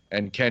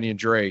and Kenyon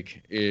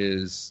Drake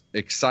is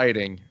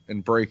exciting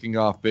and breaking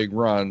off big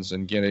runs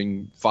and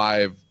getting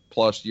 5+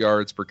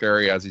 yards per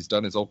carry as he's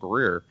done his whole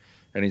career,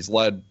 and he's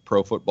led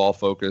Pro Football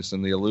Focus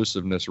in the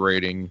elusiveness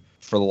rating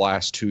for the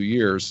last 2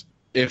 years,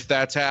 if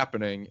that's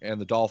happening and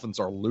the Dolphins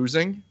are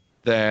losing,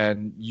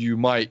 then you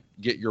might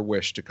get your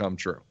wish to come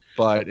true.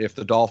 But if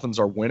the Dolphins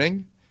are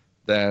winning,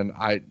 then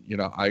I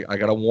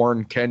got to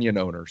warn Kenyon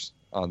owners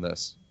on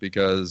this,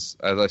 because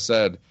as I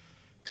said,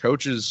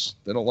 coaches,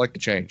 they don't like to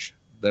change.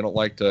 They don't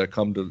like to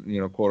come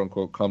to, quote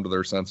unquote, come to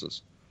their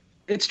senses.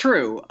 It's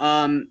true.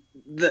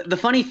 The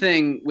funny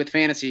thing with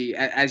fantasy,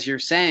 as you're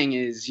saying,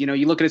 is,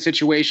 you look at a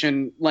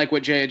situation like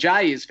what Jay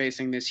Ajayi is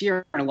facing this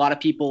year, and a lot of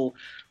people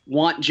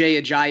want Jay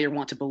Ajayi, or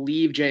want to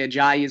believe Jay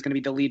Ajayi is going to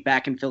be the lead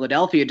back in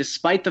Philadelphia,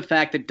 despite the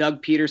fact that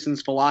Doug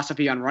Peterson's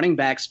philosophy on running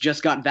backs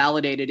just got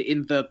validated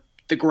in the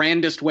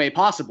grandest way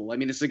possible. I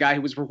mean, this is a guy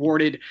who was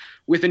rewarded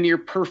with a near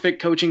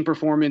perfect coaching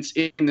performance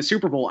in the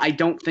Super Bowl. I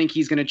don't think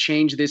he's going to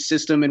change this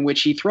system in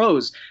which he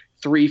throws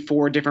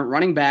 3-4 different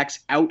running backs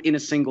out in a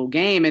single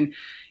game. And,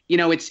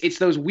 it's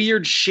those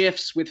weird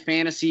shifts with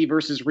fantasy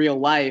versus real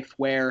life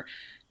where,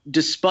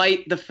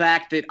 despite the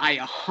fact that I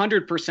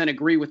 100%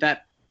 agree with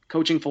that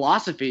coaching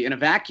philosophy in a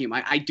vacuum,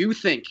 I do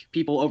think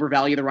people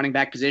overvalue the running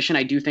back position.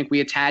 I do think we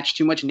attach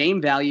too much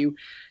name value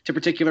to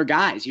particular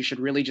guys. You should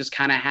really just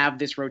kind of have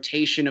this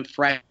rotation of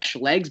fresh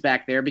legs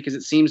back there, because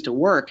it seems to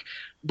work.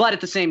 But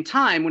at the same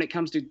time, when it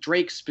comes to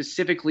Drake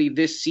specifically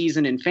this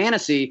season in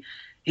fantasy,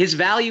 his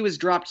value has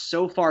dropped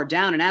so far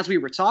down. And as we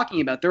were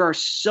talking about, there are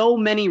so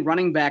many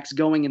running backs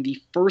going in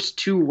the first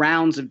 2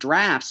 rounds of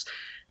drafts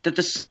that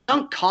the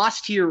sunk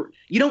cost here,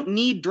 you don't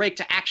need Drake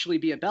to actually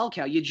be a bell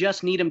cow. You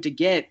just need him to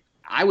get,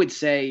 I would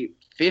say,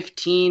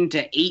 15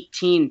 to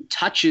 18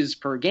 touches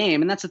per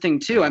game. And that's the thing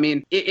too. I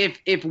mean,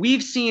 if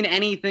we've seen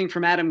anything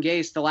from Adam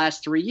Gase the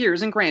last 3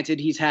 years, and granted,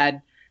 he's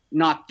had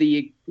not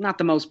the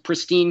most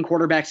pristine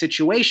quarterback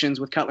situations,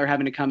 with Cutler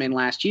having to come in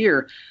last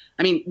year.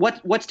 I mean,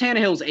 what's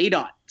Tannehill's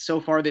ADOT so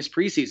far this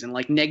preseason?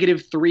 Like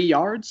 -3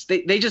 yards?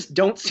 They just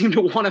don't seem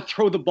to want to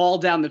throw the ball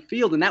down the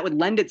field, and that would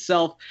lend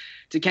itself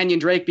to Kenyon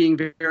Drake being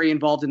very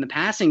involved in the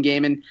passing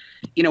game. And,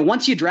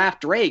 once you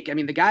draft Drake, I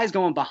mean, the guys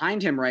going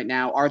behind him right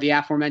now are the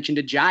aforementioned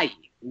Ajayi,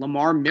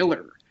 Lamar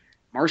Miller,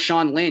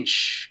 Marshawn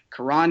Lynch,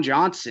 Karan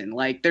Johnson.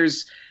 Like,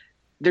 there's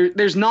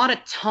not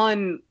a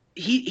ton.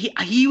 He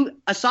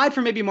aside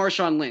from maybe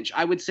Marshawn Lynch,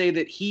 I would say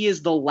that he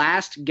is the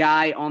last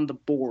guy on the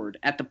board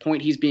at the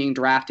point he's being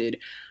drafted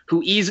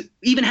who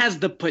even has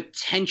the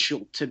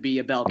potential to be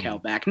a bell cow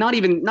back. Not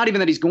even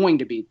that he's going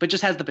to be, but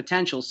just has the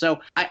potential.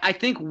 So I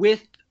think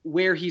with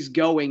where he's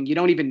going, you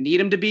don't even need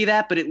him to be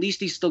that, but at least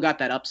he's still got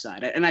that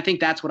upside. And I think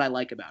that's what I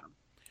like about him.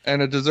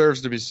 And it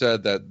deserves to be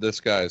said that this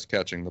guy is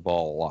catching the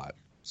ball a lot.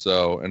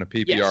 So in a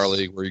PPR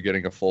league where you're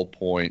getting a full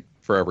point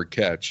for every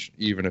catch,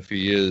 even if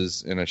he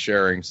is in a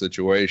sharing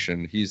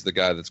situation, he's the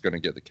guy that's going to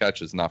get the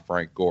catches, not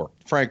Frank Gore.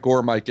 Frank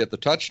Gore might get the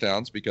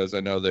touchdowns because I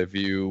know they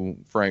view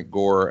Frank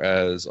Gore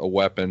as a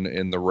weapon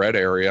in the red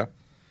area,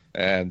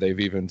 and they've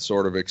even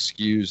sort of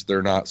excused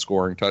their not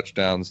scoring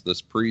touchdowns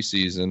this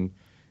preseason,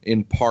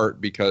 in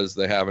part because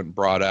they haven't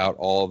brought out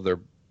all of their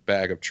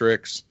bag of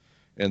tricks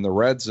in the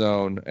red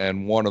zone.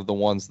 And one of the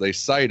ones they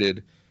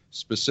cited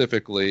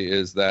specifically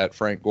is that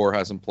Frank Gore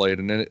hasn't played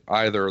in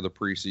either of the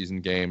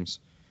preseason games.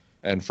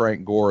 And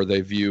Frank Gore they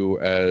view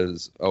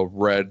as a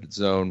red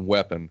zone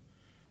weapon.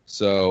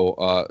 So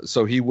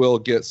he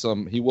will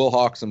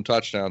hawk some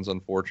touchdowns,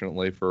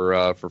 unfortunately,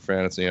 for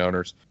fantasy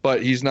owners.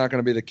 But he's not going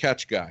to be the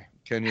catch guy.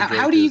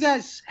 How do you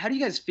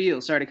guys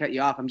feel? Sorry to cut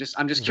you off. I'm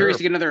just curious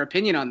to get another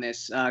opinion on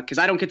this, because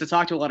I don't get to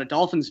talk to a lot of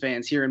Dolphins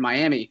fans here in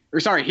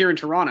here in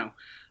Toronto.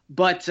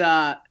 But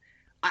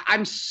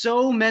I'm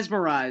so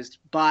mesmerized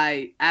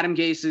by Adam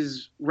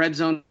Gase's red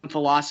zone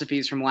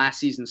philosophies from last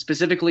season,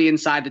 specifically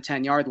inside the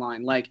 10-yard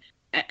line. Like,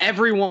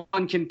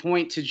 everyone can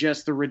point to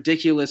just the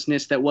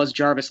ridiculousness that was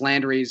Jarvis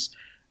Landry's,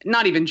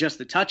 not even just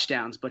the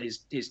touchdowns, but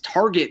his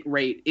target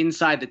rate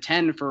inside the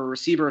 10 for a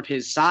receiver of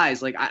his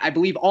size. Like, I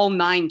believe all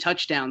 9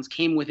 touchdowns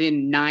came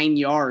within 9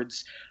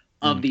 yards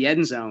of the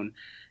end zone.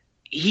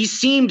 He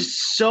seemed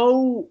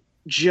so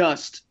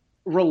just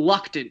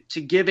reluctant to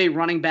give a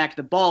running back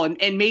the ball.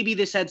 And maybe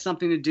this had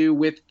something to do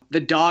with the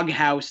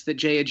doghouse that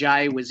Jay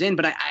Ajayi was in,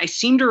 but I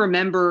seem to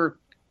remember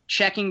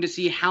checking to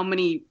see how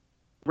many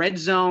red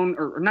zone,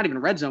 or not even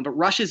red zone, but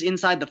rushes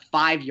inside the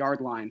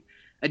 5-yard line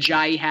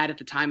Ajayi had at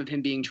the time of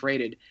him being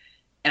traded.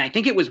 And I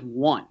think it was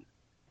 1.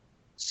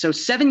 So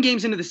 7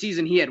 games into the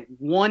season, he had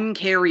 1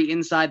 carry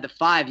inside the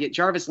 5, yet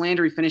Jarvis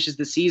Landry finishes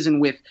the season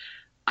with,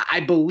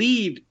 I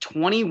believe,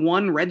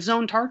 21 red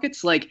zone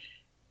targets. Like,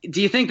 do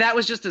you think that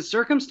was just a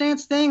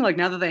circumstance thing? Like,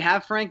 now that they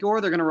have Frank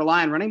Gore, they're going to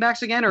rely on running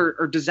backs again?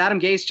 Or does Adam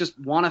Gase just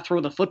want to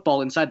throw the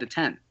football inside the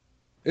 10?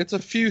 It's a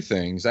few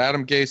things.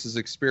 Adam Gase's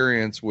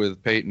experience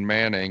with Peyton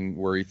Manning,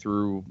 where he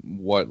threw,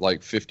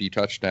 50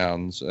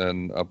 touchdowns,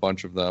 and a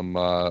bunch of them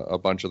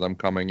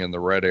coming in the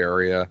red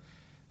area.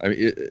 I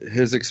mean,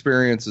 his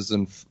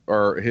experiences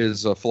or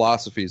his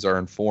philosophies are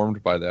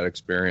informed by that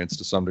experience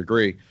to some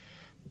degree.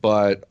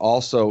 But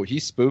also, he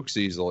spooks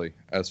easily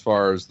as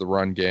far as the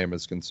run game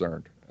is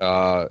concerned.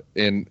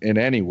 In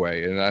any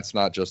way, and that's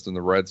not just in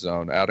the red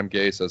zone. Adam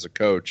Gase, as a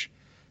coach,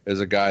 is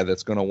a guy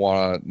that's going to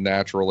want to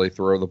naturally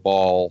throw the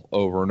ball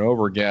over and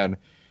over again.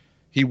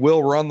 He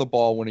will run the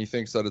ball when he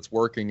thinks that it's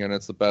working and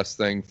it's the best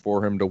thing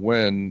for him to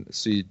win.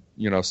 See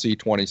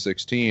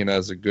 2016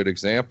 as a good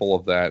example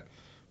of that.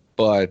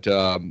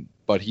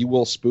 But he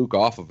will spook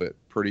off of it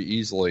pretty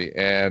easily.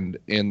 And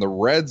in the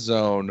red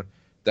zone,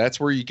 that's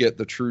where you get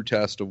the true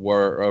test of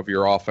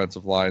your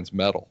offensive line's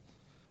mettle.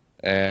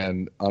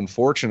 And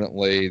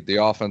unfortunately,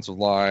 the offensive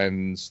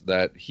lines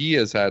that he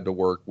has had to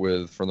work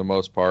with, for the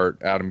most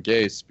part, Adam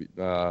Gase,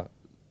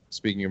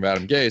 speaking of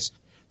Adam Gase,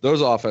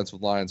 those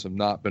offensive lines have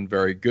not been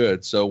very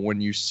good. So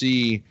when you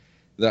see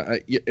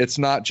that, it's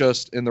not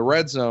just in the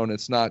red zone,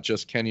 it's not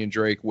just Kenyon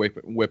Drake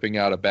whipping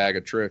out a bag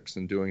of tricks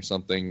and doing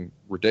something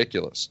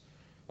ridiculous.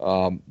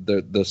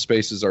 The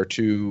spaces are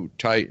too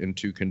tight and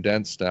too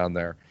condensed down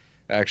there.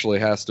 Actually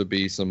has to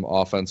be some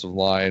offensive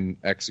line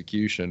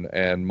execution,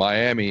 and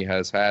Miami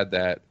has not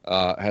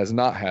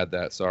had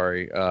that,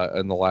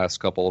 in the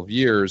last couple of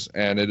years,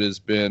 and it has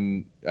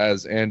been,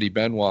 as Andy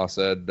Benoit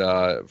said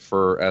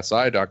for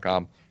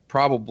SI.com,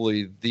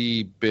 probably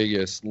the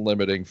biggest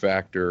limiting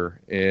factor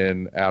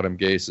in Adam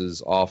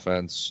Gase's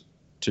offense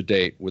to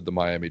date with the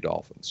Miami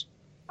Dolphins.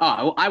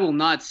 Oh, I will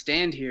not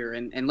stand here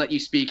and let you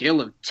speak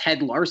ill of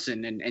Ted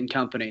Larson and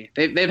company.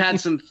 They've had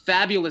some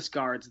fabulous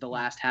guards the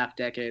last half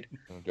decade.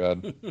 Oh,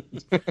 God.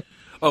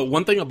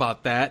 One thing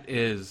about that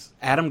is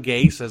Adam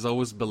Gase has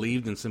always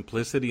believed in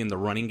simplicity in the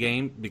running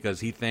game,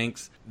 because he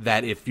thinks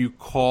that if you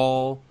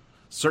call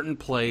certain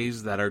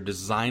plays that are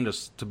designed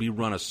to be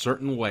run a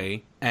certain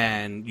way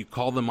and you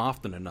call them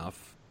often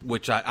enough,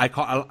 which I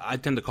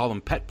tend to call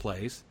them pet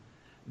plays,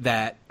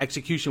 that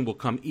execution will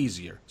come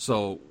easier.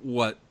 So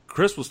what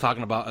Chris was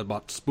talking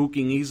about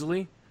spooking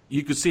easily,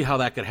 you could see how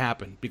that could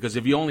happen, because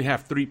if you only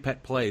have 3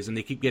 pet plays and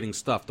they keep getting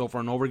stuffed over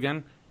and over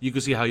again, you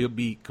could see how you'll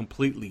be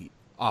completely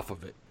off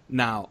of it.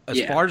 Now, as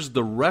far as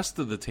the rest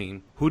of the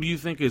team, who do you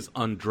think is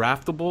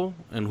undraftable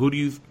and who do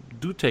you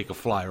take a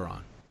flyer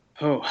on?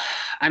 Oh,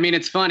 I mean,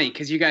 it's funny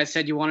because you guys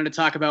said you wanted to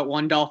talk about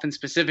one Dolphin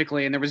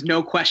specifically, and there was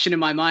no question in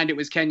my mind it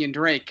was Kenyon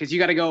Drake, because you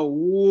got to go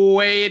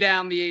way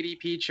down the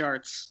ADP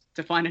charts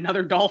to find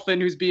another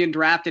Dolphin who's being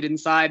drafted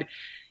inside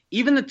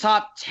even the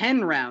top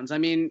 10 rounds. I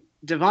mean,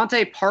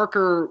 Devontae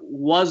Parker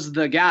was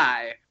the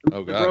guy.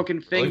 Oh, the God.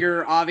 Broken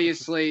finger,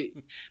 obviously.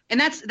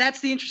 And that's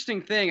the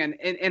interesting thing.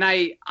 And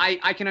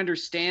I can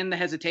understand the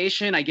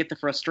hesitation. I get the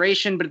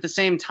frustration. But at the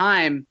same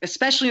time,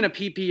 especially in a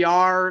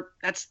PPR,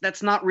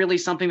 that's not really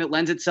something that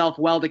lends itself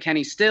well to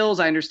Kenny Stills.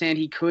 I understand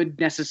he could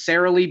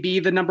necessarily be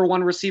the number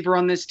 1 receiver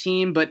on this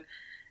team. But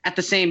at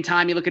the same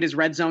time, you look at his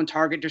red zone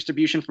target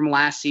distribution from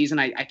last season,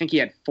 I think he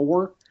had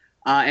 4.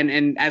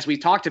 And as we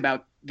talked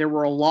about, there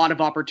were a lot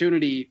of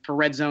opportunity for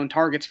red zone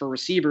targets for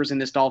receivers in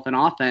this Dolphin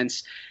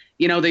offense.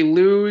 You know, they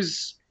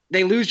lose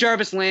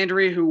Jarvis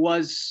Landry, who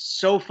was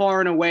so far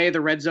and away the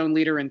red zone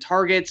leader in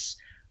targets.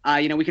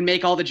 We can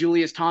make all the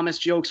Julius Thomas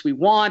jokes we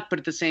want, but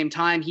at the same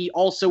time, he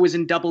also was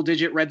in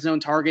double-digit red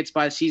zone targets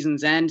by the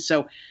season's end.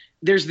 So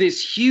there's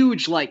this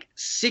huge,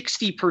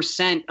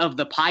 60% of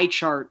the pie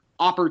chart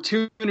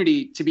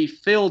opportunity to be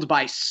filled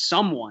by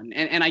someone.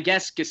 And I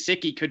guess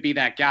Gesicki could be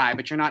that guy,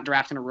 but you're not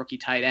drafting a rookie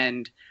tight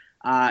end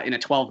in a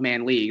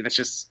 12-man league. That's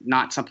just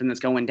not something that's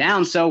going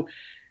down. So,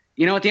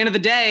 at the end of the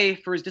day,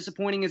 for as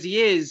disappointing as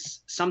he is,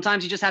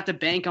 sometimes you just have to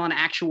bank on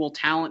actual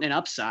talent and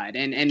upside.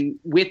 And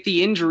with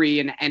the injury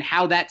and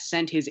how that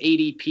sent his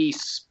ADP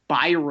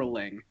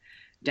spiraling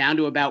down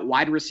to about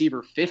wide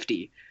receiver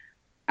 50,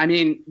 I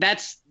mean,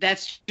 that's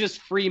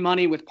just free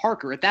money with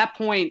Parker. At that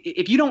point,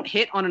 if you don't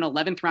hit on an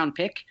 11th round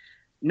pick,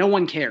 no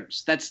one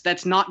cares.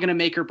 That's not going to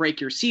make or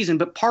break your season.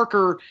 But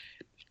Parker,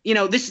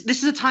 this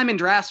is a time in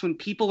drafts when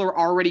people are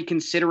already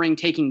considering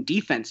taking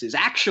defenses.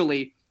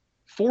 Actually,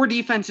 4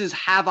 defenses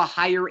have a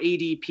higher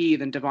ADP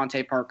than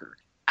Devontae Parker.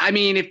 I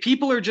mean, if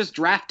people are just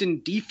drafting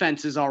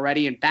defenses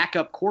already and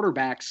backup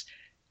quarterbacks,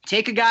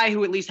 take a guy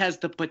who at least has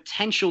the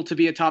potential to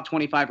be a top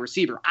 25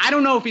 receiver. I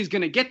don't know if he's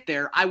going to get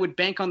there. I would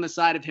bank on the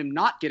side of him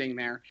not getting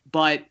there.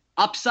 But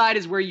upside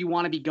is where you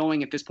want to be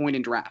going at this point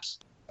in drafts.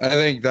 I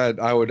think that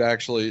I would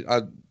actually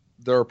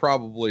there are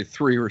probably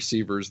 3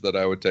 receivers that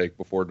I would take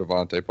before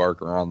Devontae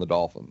Parker on the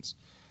Dolphins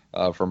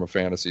from a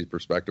fantasy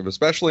perspective,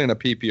 especially in a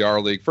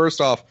PPR league.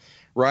 First off,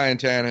 Ryan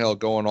Tannehill,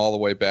 going all the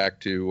way back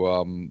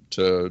to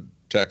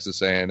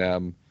Texas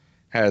A&M,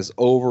 has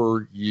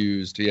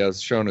overused. He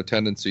has shown a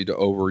tendency to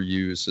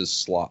overuse his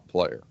slot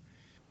player.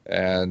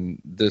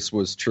 And this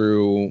was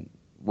true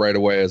right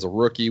away as a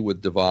rookie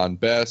with Devon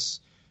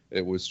Bess.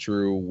 It was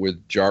true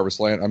with Jarvis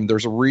Landry. I mean,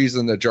 there's a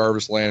reason that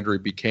Jarvis Landry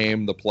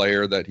became the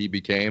player that he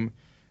became,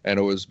 and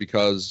it was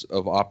because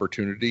of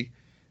opportunity.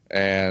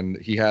 And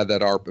he had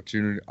that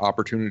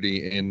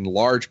opportunity in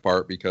large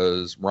part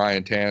because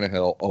Ryan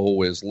Tannehill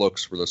always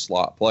looks for the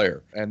slot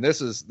player. And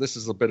this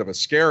is a bit of a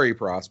scary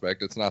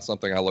prospect. It's not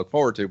something I look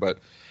forward to, but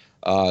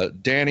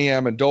Danny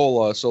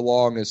Amendola, so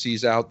long as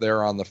he's out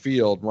there on the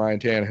field, Ryan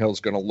Tannehill's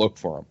going to look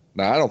for him.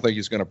 Now, I don't think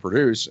he's going to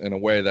produce in a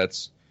way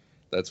that's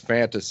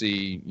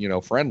fantasy,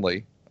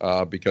 friendly,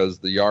 because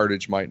the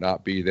yardage might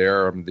not be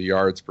there. I mean, the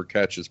yards per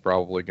catch is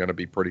probably going to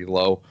be pretty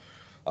low.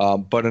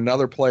 But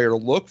another player to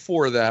look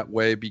for that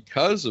way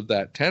because of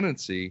that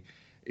tendency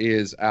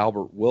is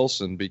Albert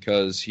Wilson,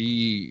 because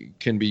he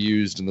can be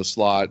used in the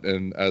slot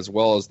and as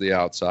well as the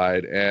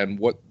outside. And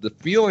what the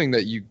feeling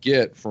that you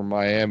get from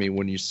Miami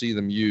when you see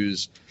them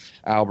use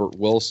Albert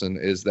Wilson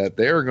is that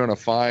they're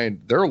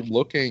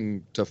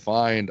looking to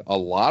find a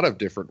lot of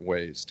different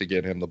ways to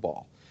get him the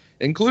ball,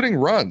 including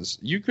runs.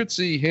 You could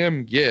see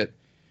him get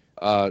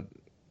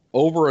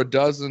over a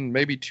dozen,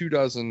 maybe 2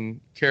 dozen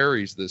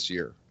carries this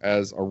year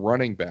as a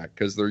running back,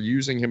 because they're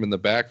using him in the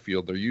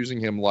backfield. They're using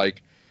him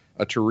like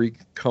a Tariq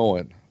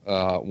Cohen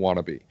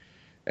wannabe,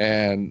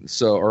 and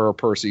so, or a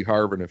Percy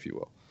Harvin, if you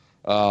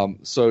will.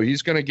 So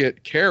he's going to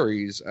get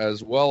carries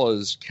as well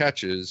as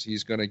catches.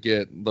 He's going to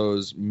get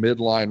those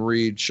midline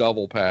read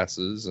shovel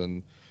passes,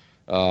 and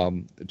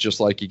just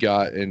like he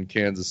got in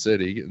Kansas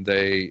City,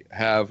 they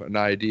have an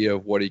idea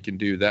of what he can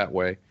do that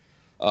way.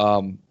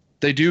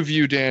 They do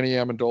view Danny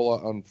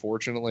Amendola,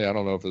 unfortunately. I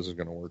don't know if this is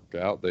going to work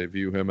out. They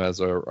view him as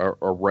a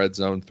red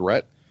zone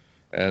threat,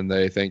 and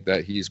they think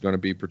that he's going to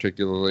be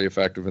particularly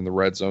effective in the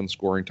red zone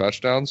scoring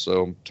touchdowns.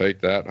 So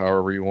take that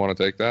however you want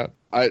to take that.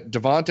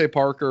 Devontae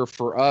Parker,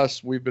 for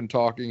us, we've been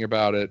talking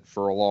about it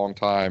for a long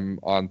time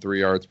on 3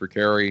 yards per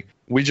carry.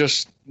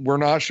 We're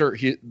not sure.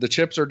 The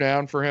chips are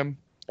down for him,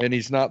 and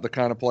he's not the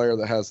kind of player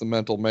that has the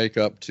mental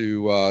makeup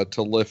to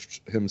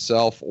lift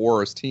himself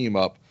or his team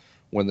up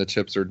when the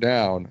chips are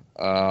down,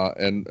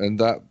 and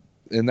that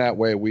in that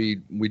way we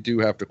do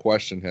have to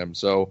question him.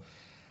 So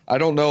I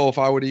don't know if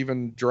I would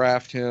even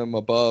draft him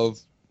above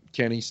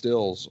Kenny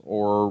Stills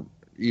or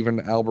even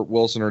Albert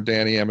Wilson or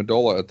Danny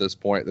Amendola at this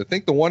point. I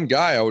think the one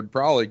guy I would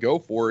probably go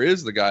for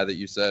is the guy that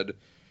you said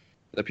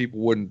that people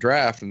wouldn't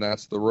draft, and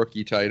that's the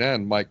rookie tight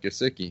end, Mike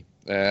Gesicki.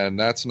 And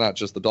that's not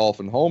just the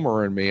Dolphin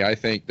homer in me. I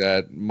think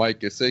that Mike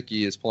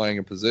Gesicki is playing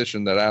a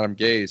position that Adam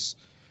Gase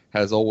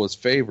has always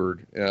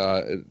favored.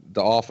 The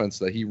offense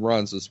that he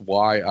runs, this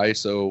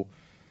ISO-oriented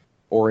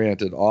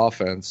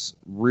offense,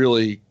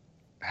 really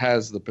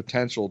has the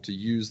potential to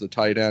use the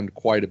tight end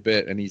quite a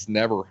bit, and he's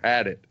never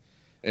had it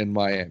in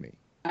Miami.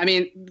 I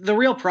mean, the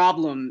real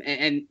problem,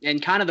 and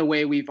kind of the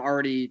way we've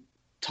already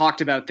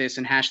talked about this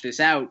and hashed this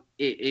out,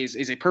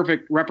 is a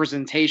perfect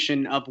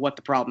representation of what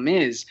the problem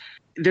is.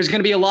 There's going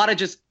to be a lot of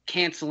just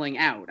canceling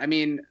out. I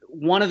mean,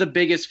 one of the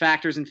biggest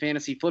factors in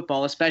fantasy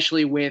football,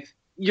 especially with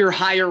your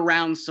higher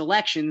round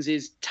selections,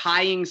 is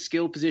tying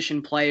skill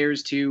position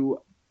players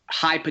to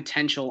high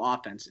potential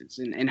offenses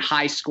and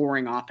high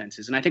scoring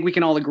offenses. And I think we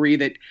can all agree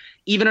that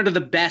even under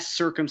the best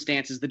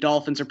circumstances, the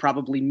Dolphins are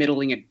probably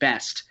middling at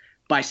best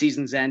by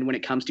season's end when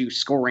it comes to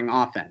scoring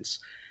offense.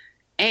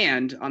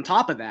 And on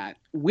top of that,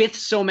 with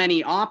so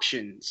many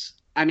options,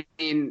 I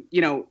mean,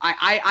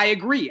 I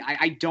agree.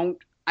 I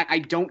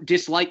don't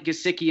dislike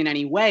Gesicki in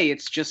any way.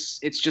 It's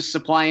just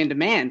supply and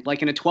demand.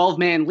 Like in a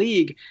 12-man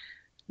league,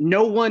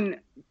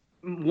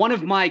 one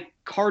of my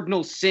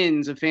cardinal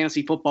sins of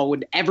fantasy football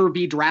would ever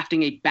be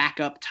drafting a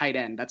backup tight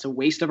end. That's a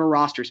waste of a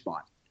roster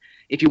spot.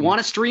 If you want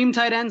to stream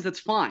tight ends, that's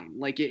fine.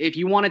 Like if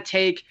you want to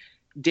take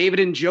David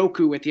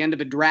Njoku at the end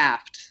of a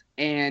draft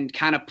and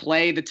kind of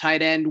play the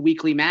tight end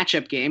weekly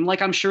matchup game,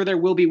 like I'm sure there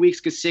will be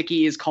weeks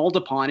Gesicki is called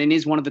upon and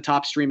is one of the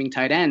top streaming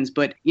tight ends.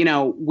 But,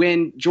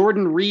 when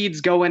Jordan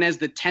Reed's going as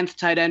the 10th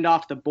tight end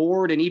off the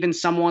board, and even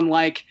someone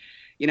like,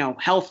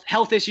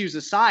 health issues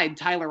aside,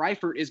 Tyler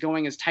Eifert is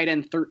going as tight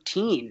end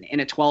 13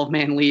 in a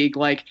 12-man league.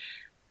 Like,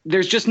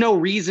 there's just no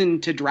reason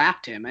to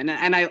draft him. And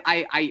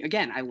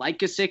I like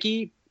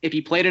Gesicki. If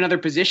he played another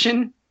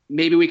position,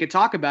 maybe we could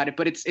talk about it.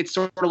 But it's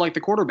sort of like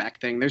the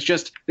quarterback thing.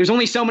 There's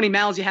only so many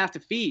mouths you have to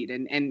feed,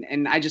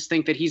 and I just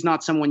think that he's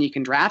not someone you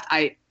can draft.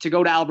 To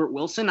go to Albert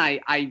Wilson,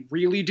 I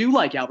really do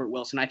like Albert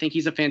Wilson. I think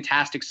he's a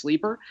fantastic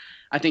sleeper.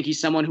 I think he's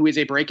someone who is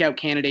a breakout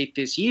candidate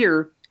this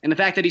year. And the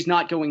fact that he's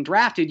not going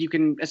drafted, you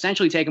can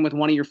essentially take him with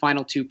one of your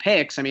final 2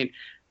 picks. I mean,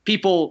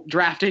 people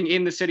drafting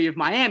in the city of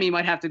Miami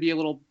might have to be a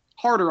little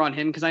harder on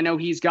him, because I know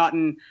he's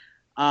gotten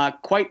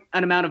quite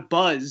an amount of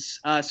buzz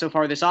so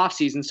far this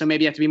offseason. So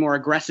maybe you have to be more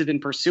aggressive in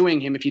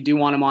pursuing him if you do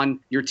want him on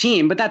your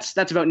team. But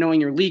that's about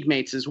knowing your league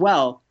mates as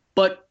well.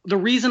 But the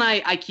reason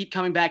I keep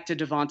coming back to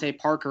Devontae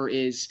Parker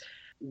is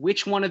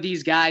which one of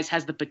these guys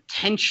has the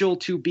potential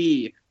to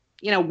be,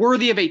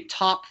 worthy of a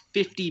top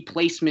 50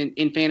 placement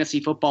in fantasy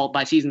football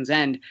by season's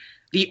end.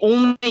 The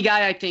only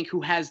guy I think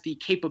who has the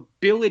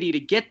capability to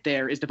get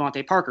there is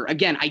Devontae Parker.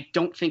 Again, I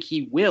don't think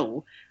he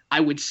will. I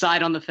would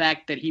side on the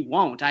fact that he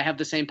won't. I have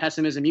the same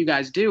pessimism you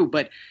guys do,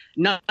 but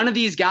none of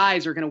these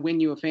guys are going to win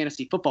you a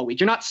fantasy football week.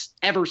 You're not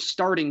ever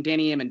starting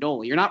Danny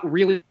Amendola. You're not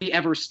really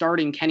ever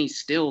starting Kenny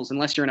Stills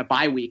unless you're in a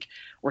bye week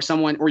or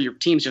your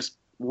team's just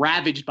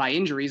ravaged by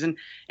injuries. And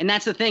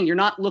that's the thing. You're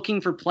not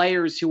looking for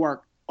players who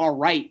are all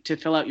right to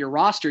fill out your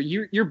roster.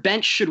 Your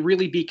bench should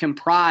really be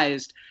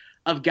comprised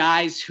of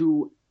guys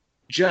who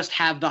just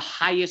have the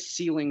highest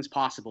ceilings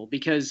possible,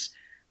 because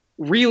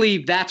really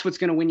that's what's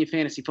going to win you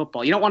fantasy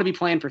football. You don't want to be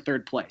playing for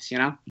third place,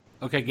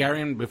 Okay,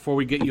 Gary, and before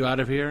we get you out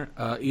of here,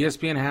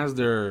 ESPN has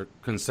their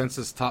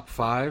consensus top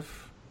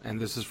 5, and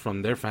this is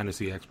from their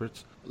fantasy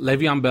experts.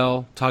 Le'Veon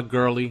Bell, Todd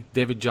Gurley,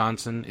 David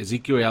Johnson,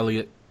 Ezekiel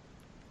Elliott,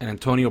 and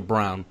Antonio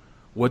Brown.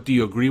 What do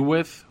you agree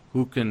with?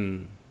 Who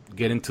can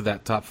get into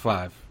that top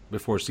 5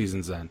 before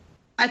season's end?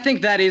 I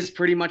think that is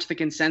pretty much the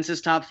consensus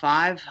top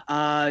 5.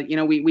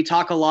 We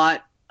talk a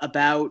lot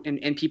about,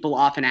 and people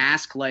often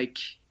ask, like,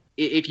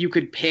 if you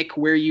could pick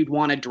where you'd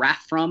want to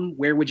draft from,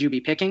 where would you be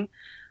picking?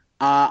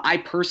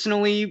 I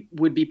personally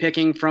would be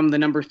picking from the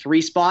number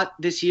 3 spot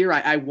this year.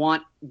 I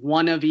want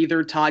one of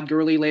either Todd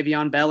Gurley,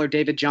 Le'Veon Bell, or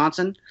David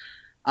Johnson.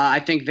 I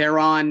think they're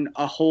on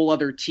a whole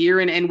other tier,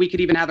 and we could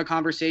even have a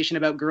conversation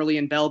about Gurley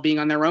and Bell being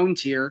on their own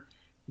tier,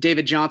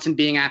 David Johnson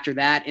being after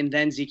that, and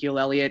then Ezekiel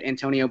Elliott,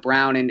 Antonio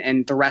Brown,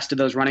 and the rest of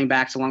those running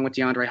backs along with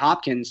DeAndre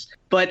Hopkins.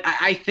 But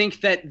I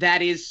think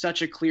that is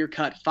such a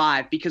clear-cut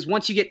 5, because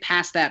once you get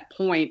past that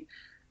point,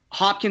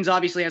 Hopkins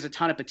obviously has a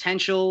ton of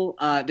potential.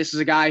 This is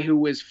a guy who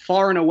was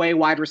far and away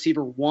wide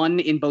receiver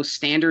 1 in both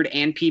standard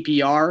and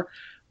PPR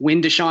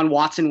when Deshaun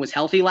Watson was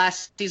healthy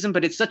last season,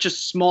 but it's such a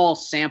small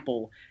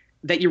sample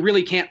that you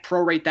really can't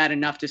prorate that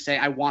enough to say,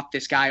 I want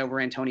this guy over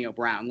Antonio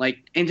Brown. Like,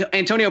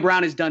 Antonio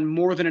Brown has done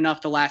more than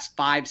enough the last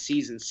 5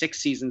 seasons, 6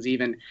 seasons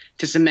even,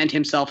 to cement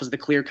himself as the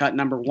clear-cut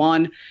number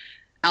 1.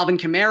 Alvin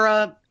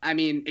Kamara,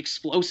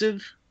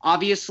 explosive,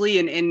 obviously.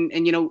 And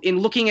in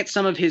looking at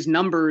some of his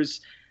numbers,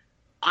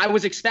 I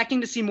was expecting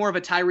to see more of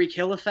a Tyreek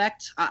Hill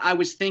effect. I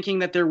was thinking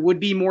that there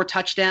would be more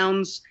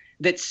touchdowns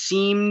that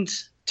seemed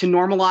to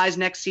normalize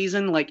next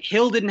season. Like,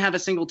 Hill didn't have a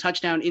single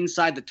touchdown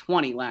inside the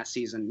 20 last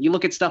season. You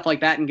look at stuff like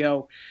that and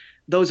go,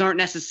 those aren't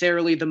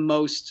necessarily the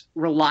most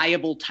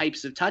reliable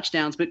types of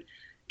touchdowns, but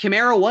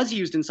Kamara was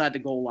used inside the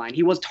goal line.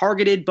 He was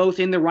targeted both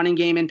in the running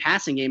game and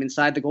passing game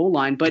inside the goal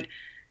line. But,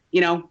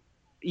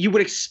 you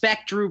would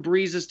expect Drew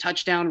Brees'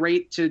 touchdown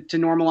rate to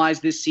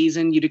normalize this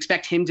season. You'd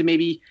expect him to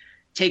maybe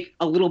take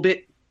a little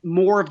bit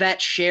more of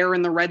that share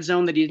in the red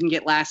zone that he didn't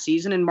get last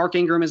season. And Mark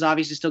Ingram is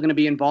obviously still going to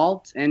be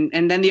involved. And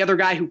then the other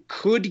guy who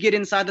could get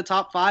inside the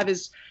top 5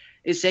 is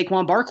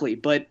Saquon Barkley.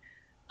 But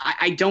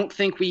I don't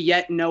think we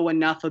yet know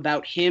enough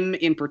about him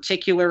in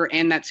particular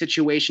and that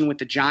situation with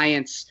the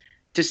Giants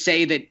to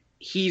say that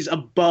he's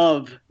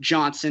above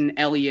Johnson,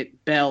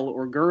 Elliott, Bell,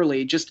 or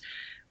Gurley.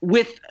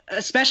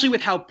 Especially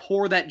with how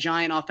poor that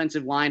Giant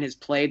offensive line has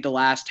played the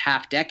last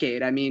half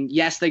decade.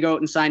 Yes, they go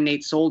out and sign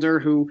Nate Solder,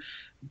 who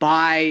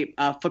by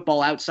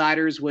Football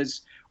Outsiders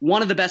was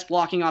one of the best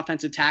blocking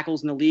offensive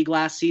tackles in the league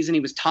last season. He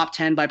was top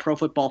 10 by Pro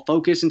Football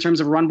Focus in terms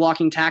of run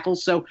blocking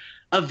tackles. So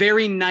a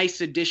very nice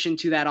addition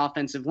to that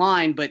offensive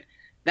line, but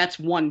that's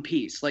one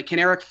piece. Like, can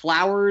Eric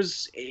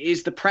Flowers,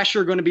 is the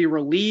pressure going to be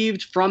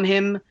relieved from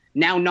him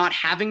now not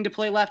having to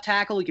play left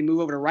tackle? He can move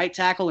over to right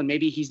tackle, and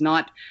maybe he's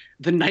not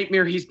the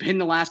nightmare he's been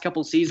the last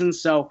couple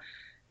seasons. So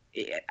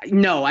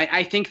no,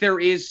 I think there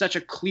is such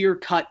a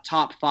clear-cut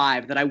top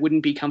 5 that I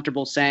wouldn't be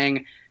comfortable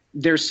saying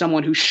there's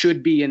someone who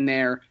should be in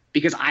there,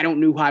 because I don't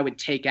know who I would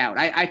take out.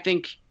 I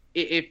think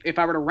if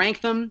I were to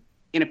rank them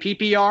in a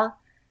PPR,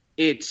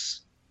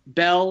 it's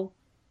Bell,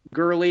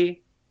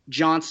 Gurley,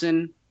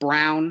 Johnson,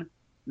 Brown,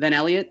 then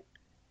Elliott.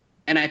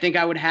 And I think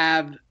I would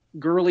have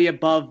Gurley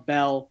above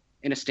Bell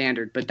in a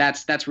standard, but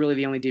that's really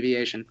the only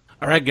deviation.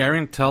 All right, Gary,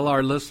 and tell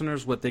our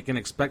listeners what they can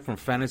expect from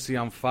Fantasy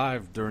on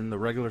 5 during the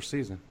regular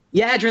season.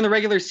 Yeah, during the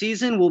regular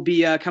season, we'll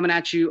be coming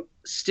at you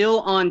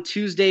still on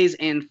Tuesdays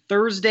and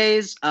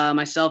Thursdays.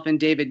 Myself and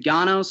David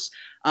Ganos.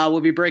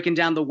 We'll be breaking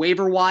down the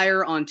waiver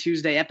wire on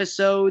Tuesday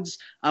episodes.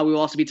 We will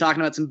also be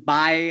talking about some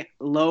buy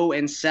low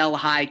and sell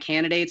high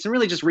candidates and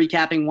really just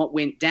recapping what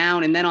went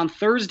down. And then on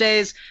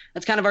Thursdays,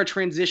 that's kind of our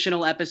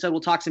transitional episode.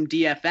 We'll talk some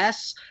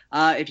DFS.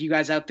 If you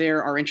guys out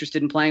there are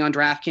interested in playing on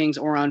DraftKings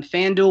or on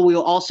FanDuel,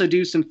 we'll also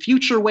do some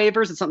future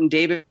waivers. It's something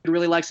David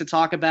really likes to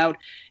talk about,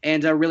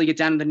 and really get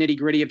down to the nitty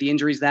gritty of the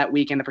injuries that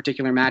week and the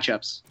particular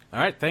matchups. All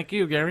right. Thank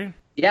you, Gary.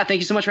 Yeah, thank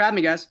you so much for having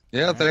me, guys.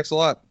 Yeah, thanks a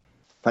lot.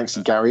 Thanks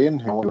to Gary,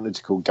 who I wanted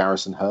to call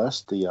Garrison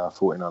Hurst, the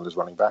 49ers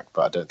running back,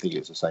 but I don't think it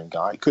was the same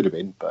guy. It could have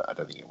been, but I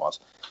don't think it was.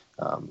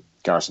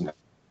 Garrison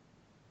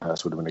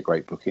Hurst would have been a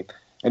great booking.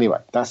 Anyway,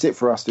 that's it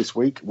for us this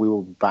week. We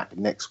will be back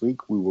next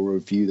week. We will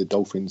review the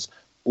Dolphins'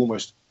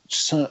 almost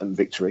certain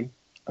victory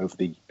over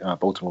the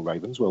Baltimore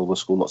Ravens. Well, we'll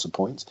score lots of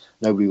points.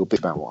 Nobody will bitch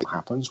about what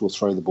happens. We'll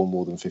throw the ball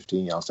more than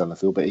 15 yards down the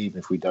field, but even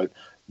if we don't,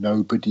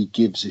 nobody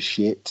gives a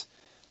shit.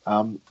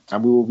 And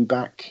we will be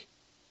back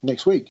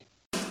next week.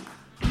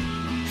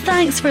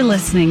 Thanks for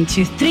listening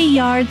to 3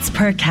 Yards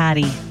Per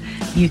Carry.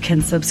 You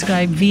can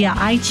subscribe via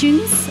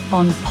iTunes,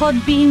 on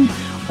Podbean,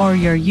 or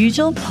your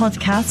usual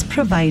podcast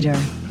provider.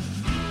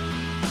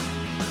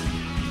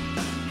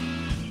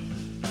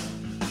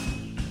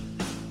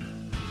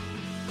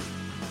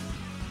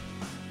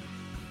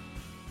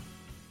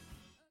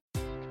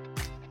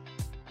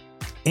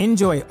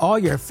 Enjoy all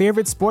your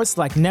favorite sports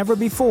like never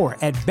before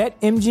at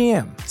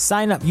BetMGM.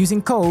 Sign up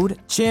using code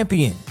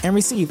CHAMPION and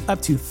receive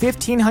up to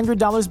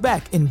 $1,500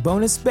 back in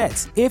bonus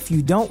bets if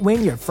you don't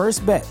win your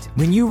first bet.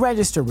 When you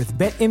register with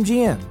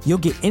BetMGM, you'll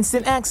get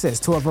instant access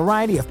to a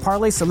variety of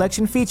parlay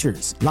selection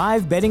features,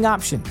 live betting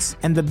options,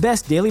 and the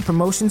best daily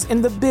promotions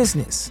in the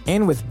business.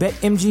 And with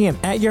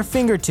BetMGM at your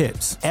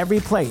fingertips,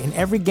 every play and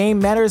every game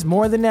matters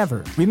more than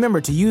ever.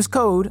 Remember to use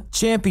code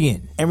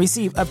CHAMPION and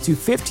receive up to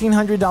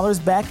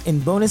 $1,500 back in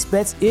bonus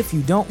bets if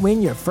you don't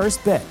win your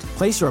first bet.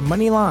 Place your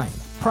money line,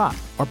 prop,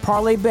 or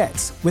parlay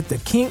bets with the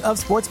king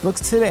of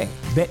sportsbooks today.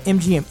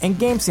 BetMGM and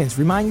GameSense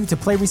remind you to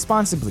play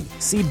responsibly.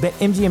 See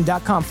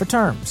BetMGM.com for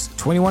terms.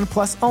 21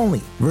 plus only.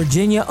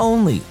 Virginia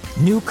only.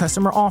 New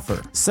customer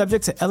offer.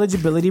 Subject to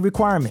eligibility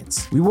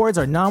requirements. Rewards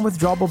are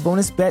non-withdrawable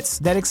bonus bets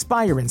that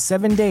expire in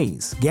 7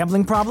 days.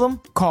 Gambling problem?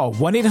 Call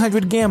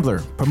 1-800-GAMBLER.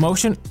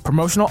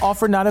 Promotional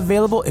offer not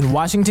available in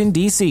Washington,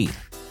 D.C.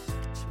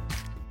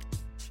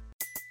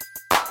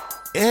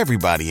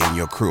 Everybody in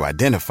your crew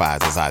identifies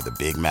as either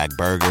Big Mac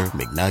Burger,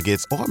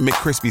 McNuggets, or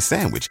McCrispy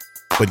Sandwich.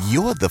 But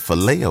you're the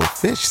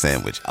Filet-O-Fish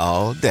Sandwich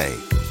all day.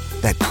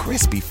 That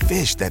crispy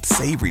fish, that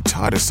savory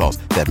tartar sauce,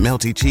 that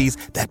melty cheese,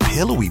 that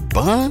pillowy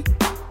bun.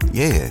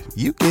 Yeah,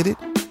 you get it.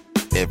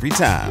 Every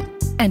time.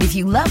 And if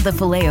you love the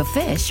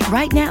Filet-O-Fish,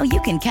 right now you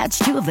can catch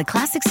 2 of the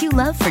classics you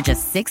love for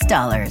just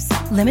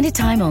 $6. Limited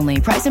time only.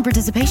 Price and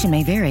participation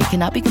may vary.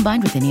 Cannot be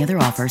combined with any other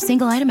offer.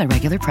 Single item at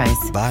regular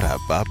price.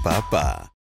 Ba-da-ba-ba-ba.